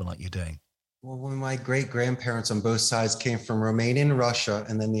other people like you're doing? Well, when my great grandparents on both sides came from Romania and Russia,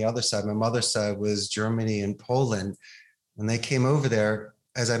 and then the other side, my mother's side was Germany and Poland. When they came over there,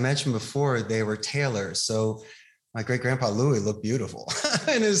 as I mentioned before, they were tailors. So my great grandpa Louis looked beautiful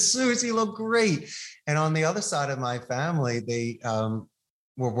in his suits. He looked great. And on the other side of my family, they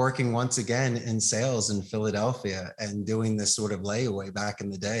were working once again in sales in Philadelphia and doing this sort of layaway back in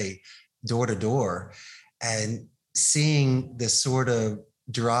the day, door to door, and seeing this sort of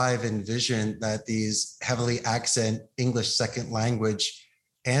drive and vision that these heavily accent English second language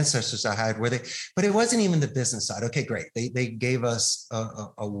ancestors I had, but it wasn't even the business side. Okay, great. They gave us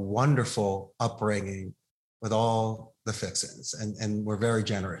a wonderful upbringing with all the fixings, and were very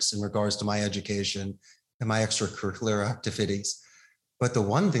generous in regards to my education and my extracurricular activities. But the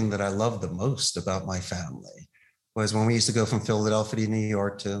one thing that I loved the most about my family was when we used to go from Philadelphia to New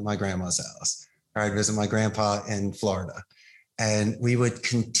York to my grandma's house, or I'd visit my grandpa in Florida. And we would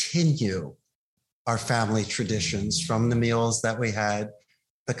continue our family traditions from the meals that we had,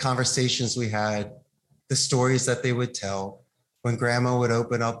 the conversations we had, the stories that they would tell. When grandma would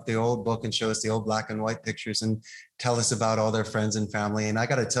open up the old book and show us the old black and white pictures and tell us about all their friends and family. And I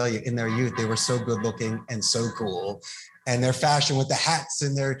got to tell you, in their youth, they were so good looking and so cool. And their fashion with the hats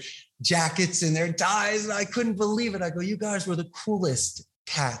and their jackets and their ties. And I couldn't believe it. I go, you guys were the coolest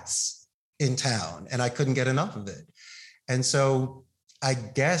cats in town. And I couldn't get enough of it. And so I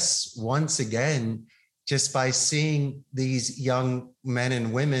guess once again, just by seeing these young men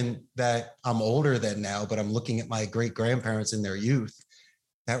and women that I'm older than now, but I'm looking at my great grandparents in their youth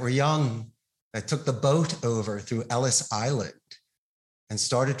that were young, that took the boat over through Ellis Island and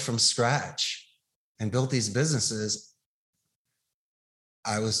started from scratch and built these businesses.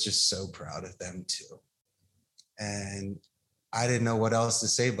 I was just so proud of them too. And I didn't know what else to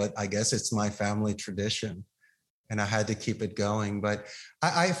say, but I guess it's my family tradition. And I had to keep it going. But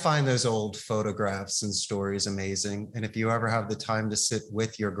I find those old photographs and stories amazing. And if you ever have the time to sit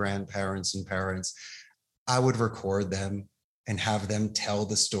with your grandparents and parents, I would record them and have them tell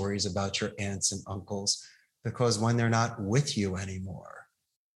the stories about your aunts and uncles, because when they're not with you anymore,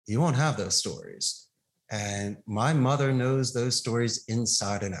 you won't have those stories. And my mother knows those stories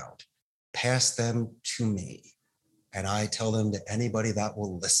inside and out. Pass them to me, and I tell them to anybody that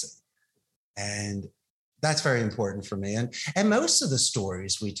will listen. And that's very important for me. And most of the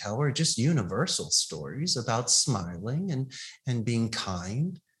stories we tell are just universal stories about smiling and being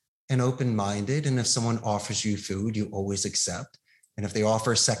kind and open-minded. And if someone offers you food, you always accept. And if they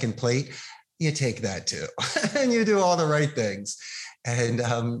offer a second plate, you take that too. And you do all the right things. And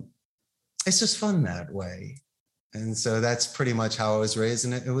it's just fun that way. And so that's pretty much how I was raised.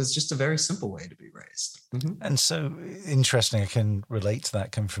 And it was just a very simple way to be raised. Mm-hmm. And so interesting, I can relate to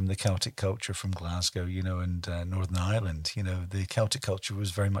that, come from the Celtic culture from Glasgow, and Northern Ireland. The Celtic culture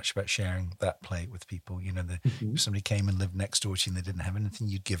was very much about sharing that plate with people. If somebody came and lived next door to you and they didn't have anything,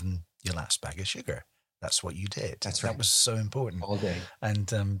 you'd give them your last bag of sugar. That's what you did. That's right. That was so important. All day.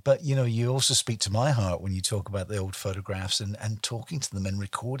 And, but, you also speak to my heart when you talk about the old photographs and talking to them and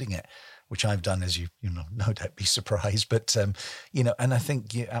recording it, which I've done, as you no doubt be surprised. But, and I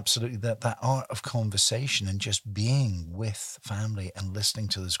think absolutely that art of conversation and just being with family and listening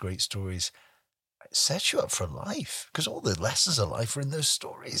to those great stories sets you up for life, because all the lessons of life are in those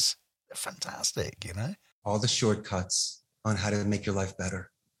stories. They're fantastic, All the shortcuts on how to make your life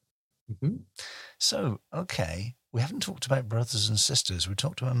better. Mm-hmm. So, okay, we haven't talked about brothers and sisters. We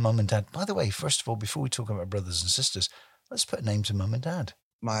talked about mum and dad. By the way, first of all, before we talk about brothers and sisters, let's put a name to mum and dad.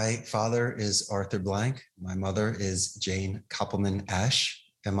 My father is Arthur Blank. My mother is Jane Koppelman Ash.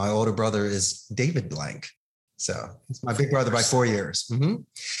 And my older brother is David Blank. So he's my big brother by 4 years. Mm-hmm.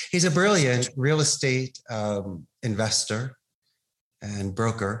 He's a brilliant real estate investor and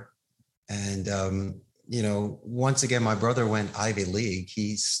broker. And, once again, my brother went Ivy League.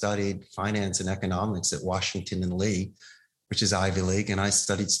 He studied finance and economics at Washington and Lee, which is Ivy League. And I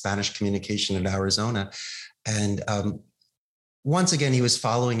studied Spanish communication at Arizona. And once again, he was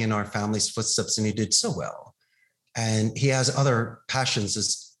following in our family's footsteps, and he did so well. And he has other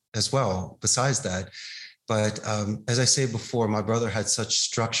passions as well besides that. But as I say before, my brother had such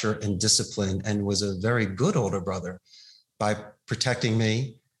structure and discipline and was a very good older brother by protecting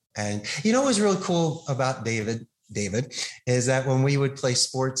me. And what was really cool about David is that when we would play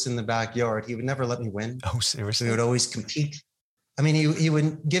sports in the backyard, he would never let me win. Oh, seriously? We would always compete. I mean, he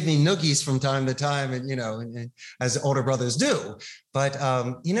would give me noogies from time to time, and as older brothers do, but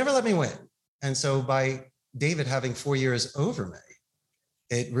he never let me win. And so by David having 4 years over me,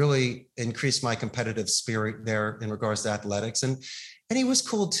 it really increased my competitive spirit there in regards to athletics. And he was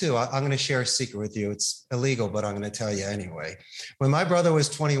cool too. I'm going to share a secret with you. It's illegal, but I'm going to tell you anyway. When my brother was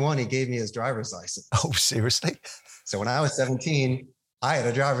 21, he gave me his driver's license. Oh, seriously? So when I was 17, I had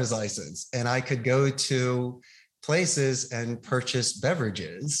a driver's license and I could go to places and purchase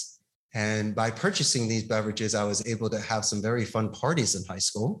beverages. And by purchasing these beverages, I was able to have some very fun parties in high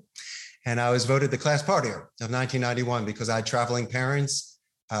school. And I was voted the class partier of 1991 because I had traveling parents,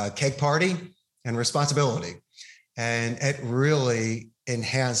 cake party, and responsibility. And it really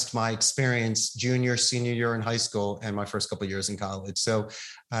enhanced my experience junior, senior year in high school and my first couple of years in college. So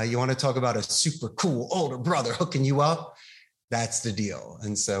you want to talk about a super cool older brother hooking you up? That's the deal.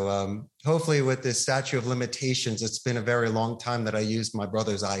 And so hopefully with this statute of limitations, it's been a very long time that I used my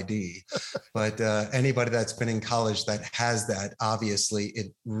brother's ID. But anybody that's been in college that has that, obviously,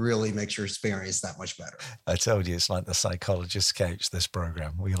 it really makes your experience that much better. I told you, it's like the psychologist's couch, this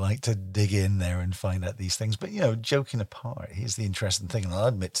program. We like to dig in there and find out these things. But, joking apart, here's the interesting thing. And I'll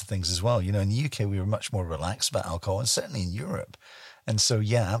admit to things as well. In the UK, we were much more relaxed about alcohol, and certainly in Europe. And so,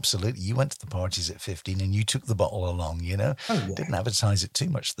 yeah, absolutely. You went to the parties at 15 and you took the bottle along, Oh, yeah. Didn't advertise it too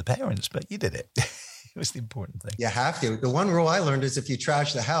much to the parents, but you did it. It was the important thing. You have to. The one rule I learned is if you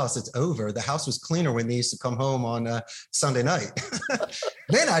trash the house, it's over. The house was cleaner when they used to come home on Sunday night.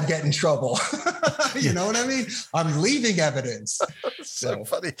 Then I'd get in trouble. You know what I mean? I'm leaving evidence. So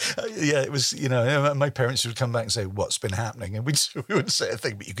funny. Yeah, it was, my parents would come back and say, what's been happening? And we wouldn't say a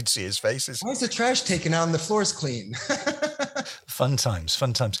thing, but you could see his faces. Why is the trash taken out and the floor's clean? Fun times.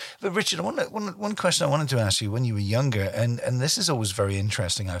 But Richard, one question I wanted to ask you when you were younger, and this is always very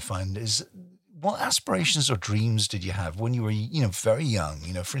interesting, I find, is what aspirations or dreams did you have when you were, very young?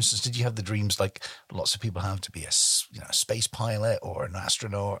 For instance, did you have the dreams like lots of people have to be a space pilot or an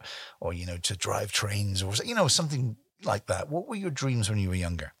astronaut or, to drive trains or, something like that? What were your dreams when you were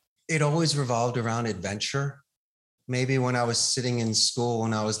younger? It always revolved around adventure. Maybe when I was sitting in school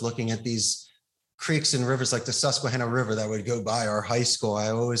and I was looking at these creeks and rivers like the Susquehanna River that would go by our high school, I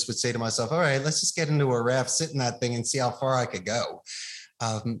always would say to myself, all right, let's just get into a raft, sit in that thing and see how far I could go.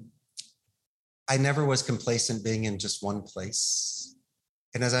 I never was complacent being in just one place.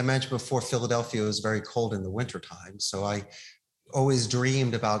 And as I mentioned before, Philadelphia was very cold in the wintertime. So I always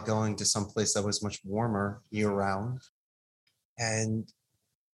dreamed about going to some place that was much warmer year round. And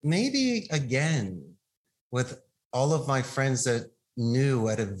maybe again, with all of my friends that knew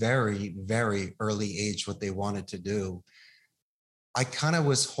at a very, very early age what they wanted to do, I kind of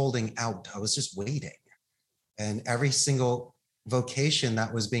was holding out. I was just waiting. And every single vocation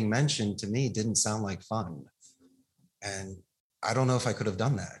that was being mentioned to me didn't sound like fun. And I don't know if I could have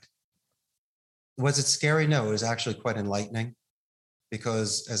done that. Was it scary? No, it was actually quite enlightening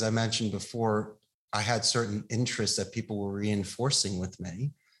because, as I mentioned before, I had certain interests that people were reinforcing with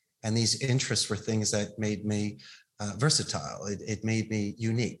me. And these interests were things that made me versatile. It made me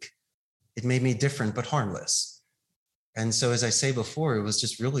unique. It made me different, but harmless. And so, as I say before, it was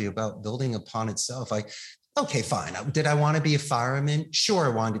just really about building upon itself. Okay, fine. Did I want to be a fireman? Sure, I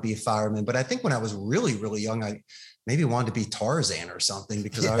wanted to be a fireman. But I think when I was really, really young, I maybe wanted to be Tarzan or something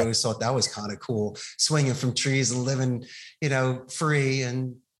because I always thought that was kind of cool, swinging from trees and living, free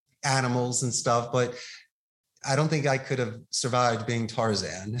and animals and stuff. But I don't think I could have survived being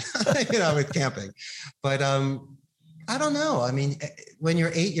Tarzan, with camping. But I don't know. I mean, when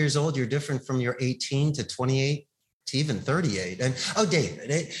you're 8 years old, you're different from your 18 to 28 to even 38. And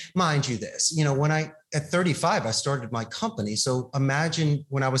David, mind you this, at 35, I started my company. So imagine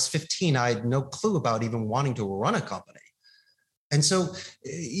when I was 15, I had no clue about even wanting to run a company. And so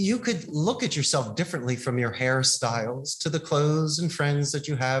you could look at yourself differently from your hairstyles to the clothes and friends that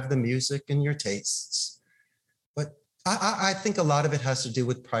you have, the music and your tastes. But I think a lot of it has to do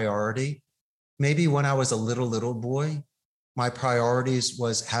with priority. Maybe when I was a little boy, my priorities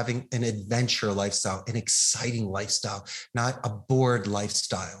was having an adventure lifestyle, an exciting lifestyle, not a bored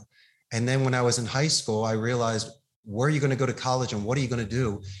lifestyle. And then when I was in high school, I realized, where are you going to go to college and what are you going to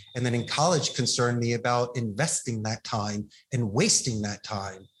do? And then in college concerned me about investing that time and wasting that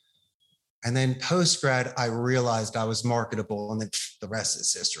time. And then post-grad, I realized I was marketable, and then the rest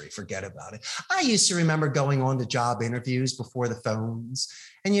is history. Forget about it. I used to remember going on to job interviews before the phones,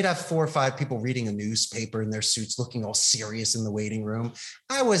 and you'd have 4 or 5 people reading a newspaper in their suits, looking all serious in the waiting room.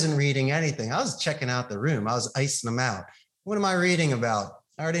 I wasn't reading anything. I was checking out the room. I was icing them out. What am I reading about?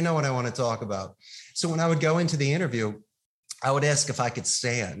 I already know what I want to talk about. So when I would go into the interview, I would ask if I could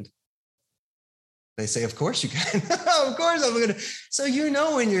stand. They say, of course you can. Of course I'm going to. So,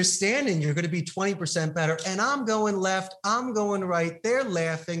 when you're standing, you're going to be 20% better. And I'm going left, I'm going right. They're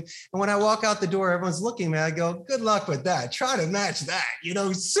laughing. And when I walk out the door, everyone's looking at me. I go, good luck with that. Try to match that,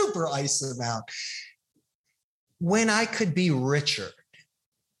 super ice them out. When I could be Richard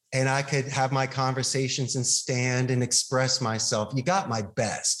and I could have my conversations and stand and express myself, you got my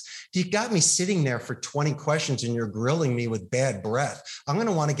best. You got me sitting there for 20 questions and you're grilling me with bad breath. I'm going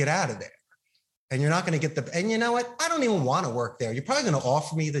to want to get out of there. And you're not going to get and you know what? I don't even want to work there. You're probably going to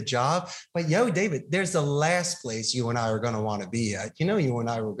offer me the job. But David, there's the last place you and I are going to want to be at. You and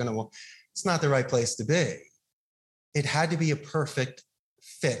I were going to, it's not the right place to be. It had to be a perfect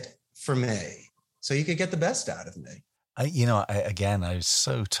fit for me so you could get the best out of me. I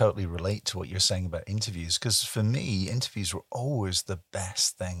so totally relate to what you're saying about interviews, because for me, interviews were always the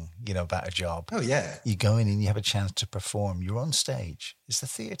best thing, about a job. Oh, yeah. You go in and you have a chance to perform. You're on stage. It's the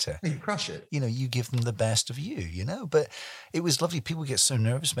theater. You crush it. You give them the best of you, But it was lovely. People get so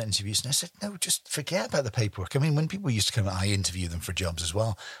nervous about interviews. And I said, no, just forget about the paperwork. I mean, when people used to come, I interview them for jobs as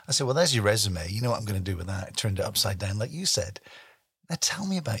well. I said, well, there's your resume. You know what I'm going to do with that? I turned it upside down, like you said. Now tell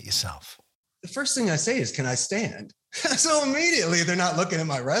me about yourself. The first thing I say is, can I stand? So immediately they're not looking at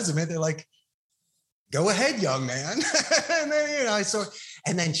my resume. They're like, go ahead, young man. And then,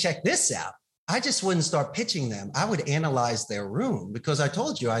 and then check this out. I just wouldn't start pitching them. I would analyze their room, because I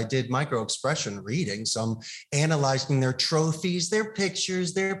told you I did micro expression reading. So I'm analyzing their trophies, their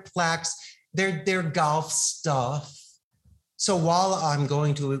pictures, their plaques, their golf stuff. So while I'm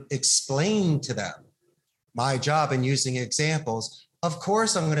going to explain to them my job and using examples, of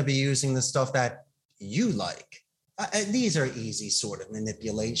course, I'm going to be using the stuff that you like. These are easy sort of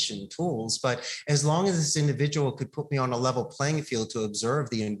manipulation tools, but as long as this individual could put me on a level playing field to observe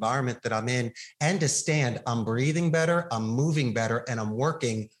the environment that I'm in and to stand, I'm breathing better, I'm moving better, and I'm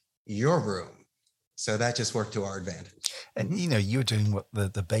working your room. So that just worked to our advantage. And, you're doing what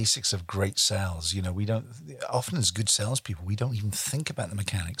the basics of great sales. We don't, often as good salespeople, we don't even think about the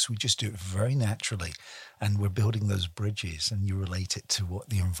mechanics. We just do it very naturally. And we're building those bridges, and you relate it to what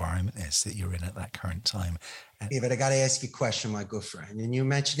the environment is that you're in at that current time. David, I got to ask you a question, my good friend. And you're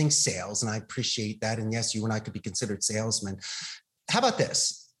mentioning sales, and I appreciate that. And yes, you and I could be considered salesmen. How about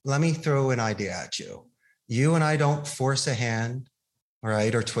this? Let me throw an idea at you. You and I don't force a hand,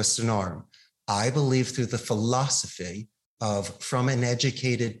 right, or twist an arm. I believe through the philosophy of, from an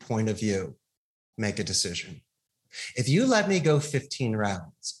educated point of view, make a decision. If you let me go 15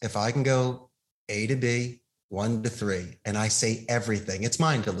 rounds, if I can go A to B, 1 to 3, and I say everything, it's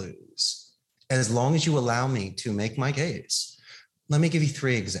mine to lose. As long as you allow me to make my case. Let me give you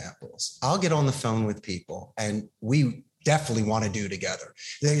 3 examples. I'll get on the phone with people, and we definitely want to do together.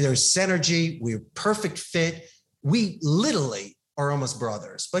 There's synergy. We're perfect fit. We literally are almost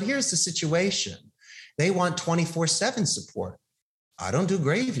brothers. But here's the situation. They want 24/7 support. I don't do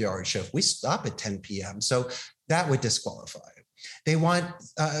graveyard shift. We stop at 10 p.m. So that would disqualify. They want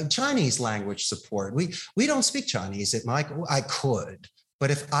Chinese language support. We don't speak Chinese at Mike. I could, but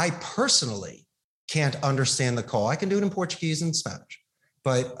if I personally can't understand the call, I can do it in Portuguese and Spanish.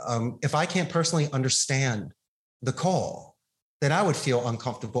 But if I can't personally understand the call, then I would feel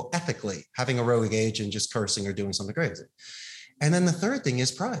uncomfortable ethically having a rogue agent just cursing or doing something crazy. And then the third thing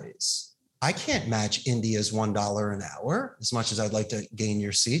is price. I can't match India's $1 an hour as much as I'd like to gain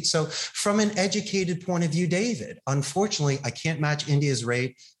your seat. So from an educated point of view, David, unfortunately, I can't match India's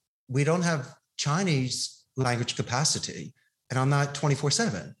rate. We don't have Chinese language capacity, and I'm not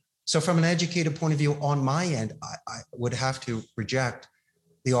 24/7. So from an educated point of view on my end, I would have to reject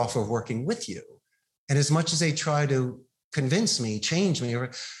the offer of working with you. And as much as they try to convince me, change me,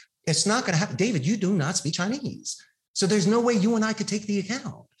 it's not going to happen. David, you do not speak Chinese. So there's no way you and I could take the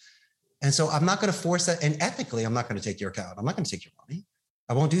account. And so I'm not going to force that. And ethically, I'm not going to take your account. I'm not going to take your money.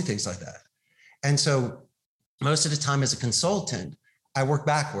 I won't do things like that. And so most of the time as a consultant, I work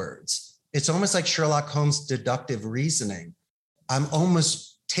backwards. It's almost like Sherlock Holmes' deductive reasoning. I'm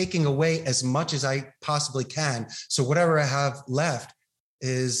almost taking away as much as I possibly can. So whatever I have left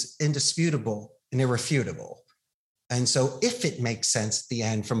is indisputable and irrefutable. And so if it makes sense at the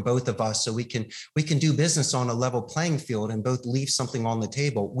end from both of us, so we can do business on a level playing field and both leave something on the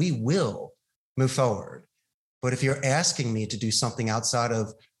table, we will move forward. But if you're asking me to do something outside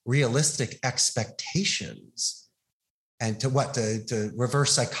of realistic expectations and to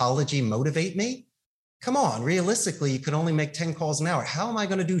reverse psychology motivate me? Come on, realistically, you could only make 10 calls an hour. How am I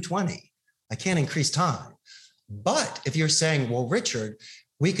going to do 20? I can't increase time. But if you're saying, well, Richard,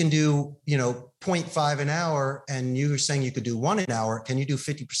 we can do, 0.5 an hour, and you're saying you could do 1 an hour. Can you do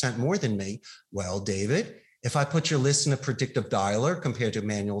 50% more than me? Well, David, If I put your list in a predictive dialer compared to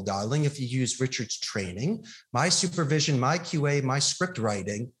manual dialing, if you use Richard's training, my supervision, my QA, my script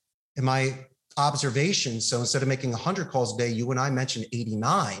writing, and my observations. So instead of making 100 calls a day, you and I mentioned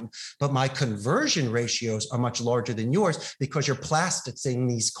 89, but my conversion ratios are much larger than yours because you're plasticing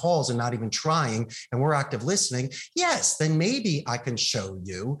these calls and not even trying, and we're active listening. Yes, then maybe I can show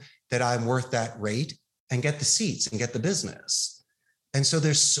you that I'm worth that rate and get the seats and get the business. And so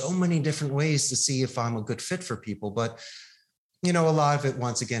there's so many different ways to see if I'm a good fit for people. But, a lot of it,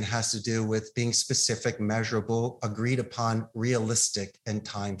 once again, has to do with being specific, measurable, agreed upon, realistic, and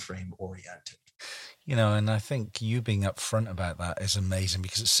time frame oriented. And I think you being upfront about that is amazing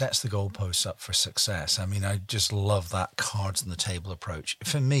because it sets the goalposts up for success. I mean, I just love that cards on the table approach.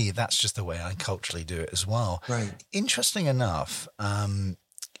 For me, that's just the way I culturally do it as well. Right. Interesting enough, from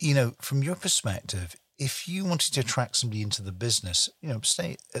your perspective, if you wanted to attract somebody into the business,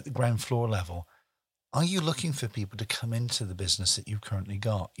 stay at the ground floor level, are you looking for people to come into the business that you've currently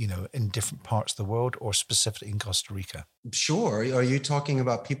got, in different parts of the world or specifically in Costa Rica? Sure. Are you talking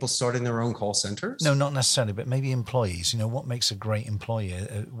about people starting their own call centers? No, not necessarily, but maybe employees. What makes a great employee?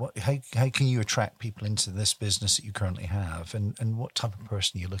 How can you attract people into this business that you currently have? And what type of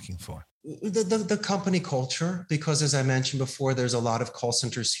person are you looking for? The company culture, because as I mentioned before, there's a lot of call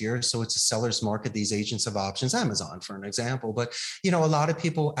centers here. So it's a seller's market. These agents have options, Amazon, for an example. But, a lot of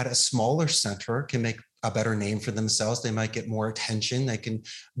people at a smaller center can make a better name for themselves. They might get more attention. They can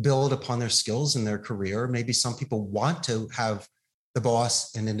build upon their skills in their career. Maybe some people want to have the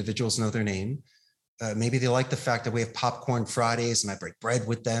boss and individuals know their name. Maybe they like the fact that we have popcorn Fridays and I break bread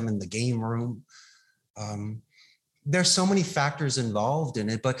with them in the game room. There's so many factors involved in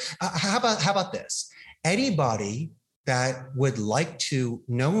it, but how about this? Anybody that would like to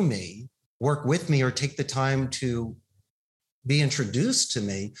know me, work with me, or take the time to be introduced to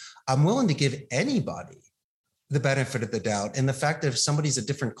me, I'm willing to give anybody the benefit of the doubt. And the fact that if somebody's a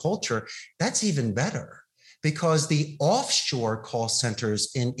different culture, that's even better, because the offshore call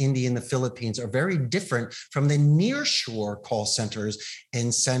centers in India and the Philippines are very different from the nearshore call centers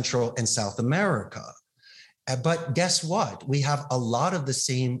in Central and South America. But guess what? We have a lot of the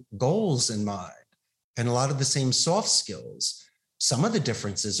same goals in mind and a lot of the same soft skills. Some of the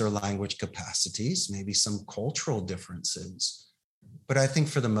differences are language capacities, maybe some cultural differences. But I think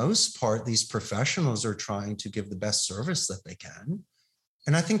for the most part, these professionals are trying to give the best service that they can.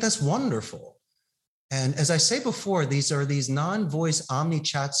 And I think that's wonderful. And as I say before, these are these non-voice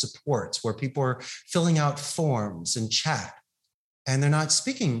omni-chat supports where people are filling out forms and chat, and they're not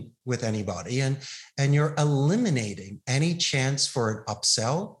speaking with anybody. And you're eliminating any chance for an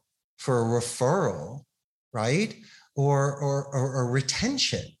upsell, for a referral, right? Or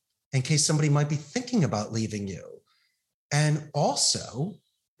retention in case somebody might be thinking about leaving you. And also,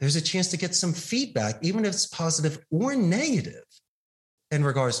 there's a chance to get some feedback, even if it's positive or negative, in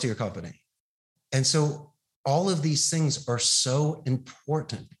regards to your company. And so all of these things are so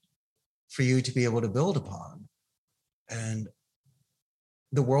important for you to be able to build upon. And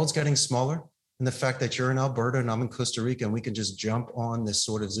the world's getting smaller. And the fact that you're in Alberta and I'm in Costa Rica and we can just jump on this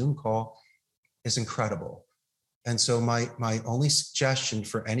sort of Zoom call is incredible. And so my only suggestion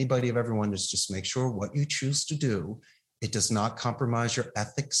for anybody of everyone is just make sure what you choose to do, it does not compromise your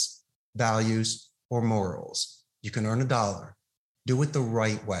ethics, values, or morals. You can earn $1. Do it the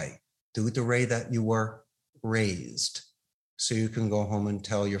right way. Do it the way that you were raised, so you can go home and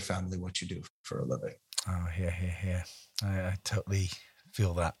tell your family what you do for a living. Oh, yeah. I totally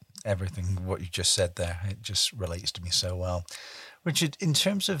feel that. Everything, what you just said there, it just relates to me so well. Richard, in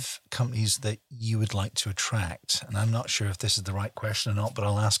terms of companies that you would like to attract, and I'm not sure if this is the right question or not, but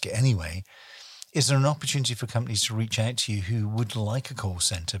I'll ask it anyway, is there an opportunity for companies to reach out to you who would like a call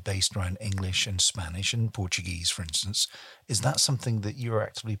center based around English and Spanish and Portuguese, for instance? Is that something that you're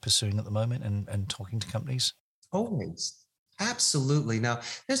actively pursuing at the moment and talking to companies? Always. Absolutely. Now,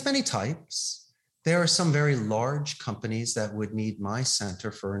 there's many types. There are some very large companies that would need my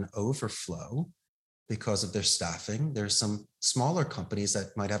center for an overflow because of their staffing. There's some smaller companies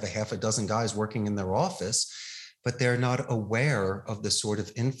that might have a half a dozen guys working in their office, but they're not aware of the sort of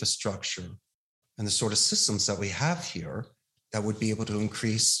infrastructure and the sort of systems that we have here that would be able to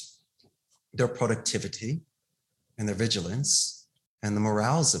increase their productivity and their vigilance and the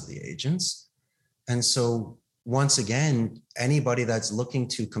morals of the agents. And so once again, anybody that's looking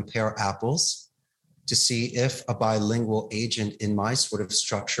to compare apples to see if a bilingual agent in my sort of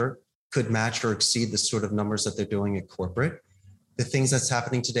structure could match or exceed the sort of numbers that they're doing at corporate. The things that's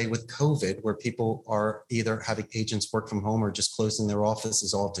happening today with COVID, where people are either having agents work from home or just closing their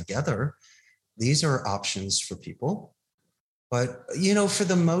offices altogether, these are options for people. But, for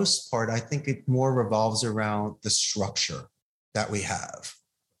the most part, I think it more revolves around the structure that we have.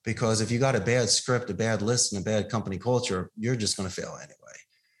 Because if you got a bad script, a bad list, and a bad company culture, you're just going to fail anyway.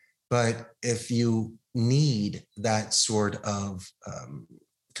 But if you need that sort of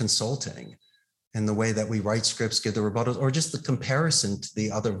consulting and the way that we write scripts, give the rebuttals, or just the comparison to the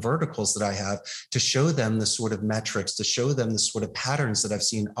other verticals that I have to show them the sort of metrics, to show them the sort of patterns that I've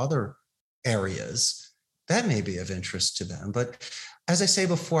seen other areas, that may be of interest to them. But as I say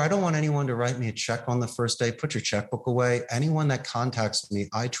before, I don't want anyone to write me a check on the first day. Put your checkbook away. Anyone that contacts me,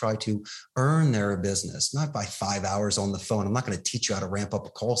 I try to earn their business, not by 5 hours on the phone. I'm not going to teach you how to ramp up a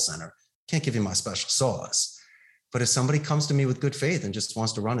call center. Can't give you my special sauce. But if somebody comes to me with good faith and just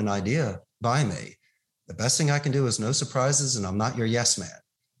wants to run an idea by me, the best thing I can do is no surprises, and I'm not your yes man.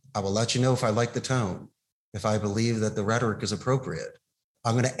 I will let you know if I like the tone, if I believe that the rhetoric is appropriate.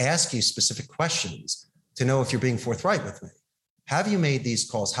 I'm going to ask you specific questions to know if you're being forthright with me. Have you made these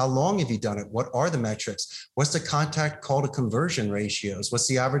calls? How long have you done it? What are the metrics? What's the contact call to conversion ratios? What's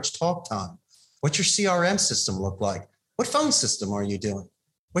the average talk time? What's your CRM system look like? What phone system are you doing?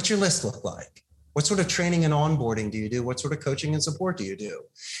 What's your list look like? What sort of training and onboarding do you do? What sort of coaching and support do you do?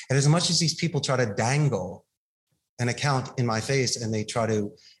 And as much as these people try to dangle an account in my face and they try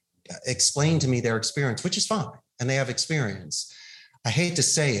to explain to me their experience, which is fine, and they have experience, I hate to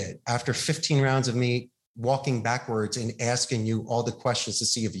say it, after 15 rounds of me walking backwards and asking you all the questions to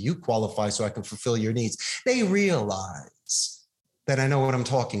see if you qualify so I can fulfill your needs, they realize that I know what I'm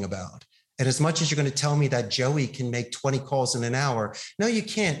talking about. And as much as you're going to tell me that Joey can make 20 calls in an hour, no, you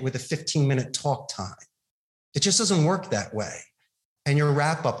can't with a 15-minute talk time. It just doesn't work that way. And your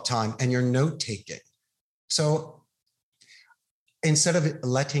wrap-up time and your note-taking. So instead of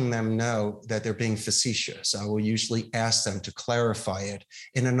letting them know that they're being facetious, I will usually ask them to clarify it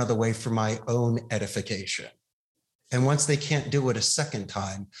in another way for my own edification. And once they can't do it a second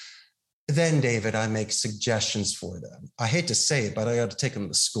time, then, David, I make suggestions for them. I hate to say it, but I got to take them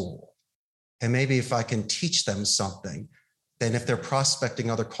to school. And maybe if I can teach them something, then if they're prospecting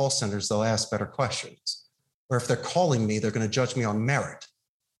other call centers, they'll ask better questions. Or if they're calling me, they're going to judge me on merit,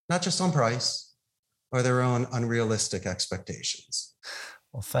 not just on price or their own unrealistic expectations.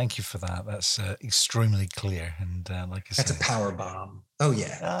 Well, thank you for that. That's extremely clear. And like I said, that's a power bomb. Oh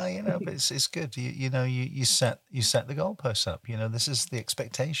yeah. But it's good. You set the goalposts up. This is the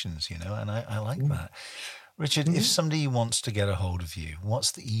expectations. And I like that. Richard, if somebody wants to get a hold of you,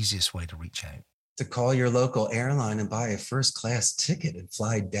 what's the easiest way to reach out? To call your local airline and buy a first-class ticket and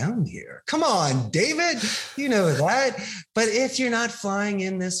fly down here. Come on, David, you know that. But if you're not flying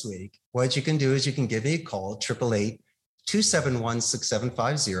in this week, what you can do is you can give me a call,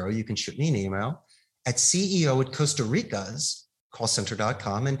 888-271-6750. You can shoot me an email at CEO@Costa Rica's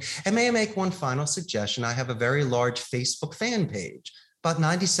callcenter.com. And may I make one final suggestion? I have a very large Facebook fan page, about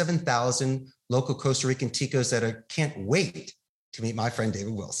 97,000 local Costa Rican ticos that can't wait to meet my friend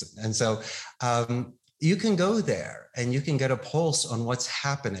David Wilson. And so you can go there and you can get a pulse on what's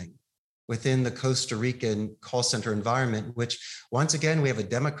happening within the Costa Rican call center environment, which once again, we have a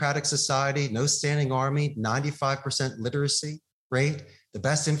democratic society, no standing army, 95% literacy rate, the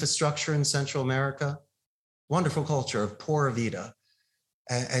best infrastructure in Central America, wonderful culture of Pura Vida.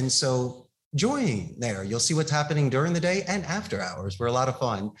 And so join there. You'll see what's happening during the day and after hours. We're a lot of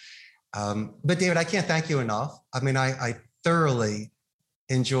fun. But David, I can't thank you enough. I mean, I thoroughly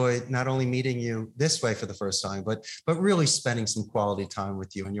enjoyed not only meeting you this way for the first time, but really spending some quality time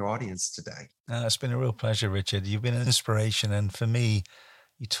with you and your audience today. It's been a real pleasure, Richard. You've been an inspiration. And for me,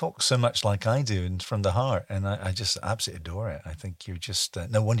 you talk so much like I do and from the heart. And I just absolutely adore it. I think you're just,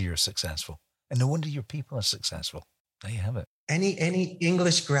 no wonder you're successful. And no wonder your people are successful. There you have it. Any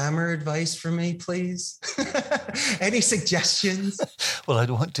English grammar advice for me, please? Any suggestions? Well, I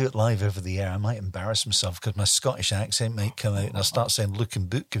don't want to do it live over the air. I might embarrass myself because my Scottish accent might come out and I'll start saying looking,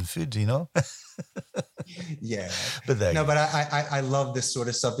 book and food, Yeah. But I love this sort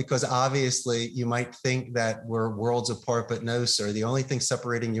of stuff because obviously you might think that we're worlds apart, but no, sir. The only thing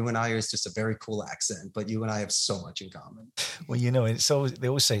separating you and I is just a very cool accent, but you and I have so much in common. Well, it's always, they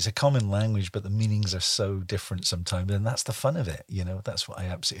always say it's a common language, but the meanings are so different sometimes. And that's the fun of it. That's what I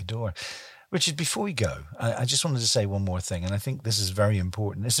absolutely adore. Richard, before we go, I just wanted to say one more thing, and I think this is very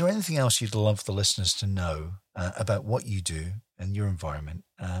important. Is there anything else you'd love the listeners to know about what you do and your environment,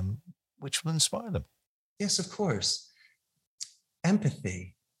 which will inspire them? Yes, of course.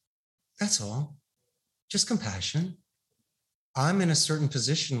 Empathy. That's all. Just compassion. I'm in a certain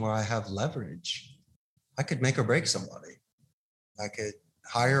position where I have leverage. I could make or break somebody. I could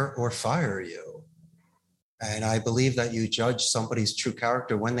hire or fire you. And I believe that you judge somebody's true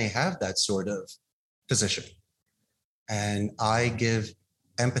character when they have that sort of position. And I give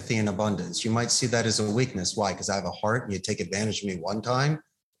empathy in abundance. You might see that as a weakness. Why? Because I have a heart and you take advantage of me one time.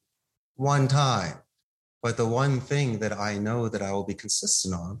 But the one thing that I know that I will be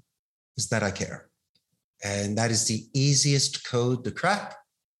consistent on is that I care. And that is the easiest code to crack.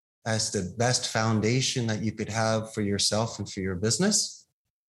 That's the best foundation that you could have for yourself and for your business.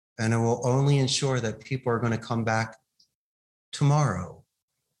 And it will only ensure that people are going to come back tomorrow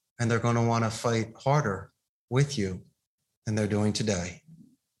and they're going to want to fight harder with you than they're doing today.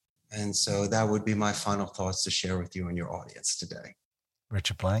 And so that would be my final thoughts to share with you and your audience today.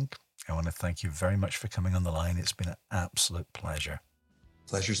 Richard Blank, I want to thank you very much for coming on the line. It's been an absolute pleasure.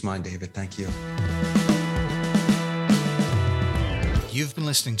 Pleasure's mine, David. Thank you. You've been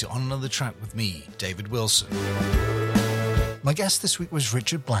listening to On Another Track with me, David Wilson. My guest this week was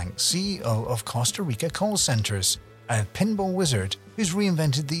Richard Blank, CEO of Costa Rica Call Centers, a pinball wizard who's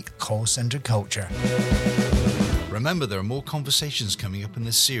reinvented the call center culture. Remember, there are more conversations coming up in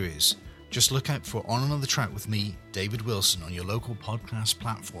this series. Just look out for On Another Track with me, David Wilson, on your local podcast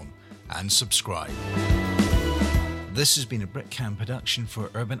platform and subscribe. This has been a BritCam production for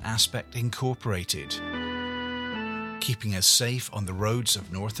Urban Aspect Incorporated, keeping us safe on the roads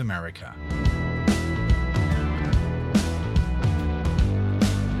of North America.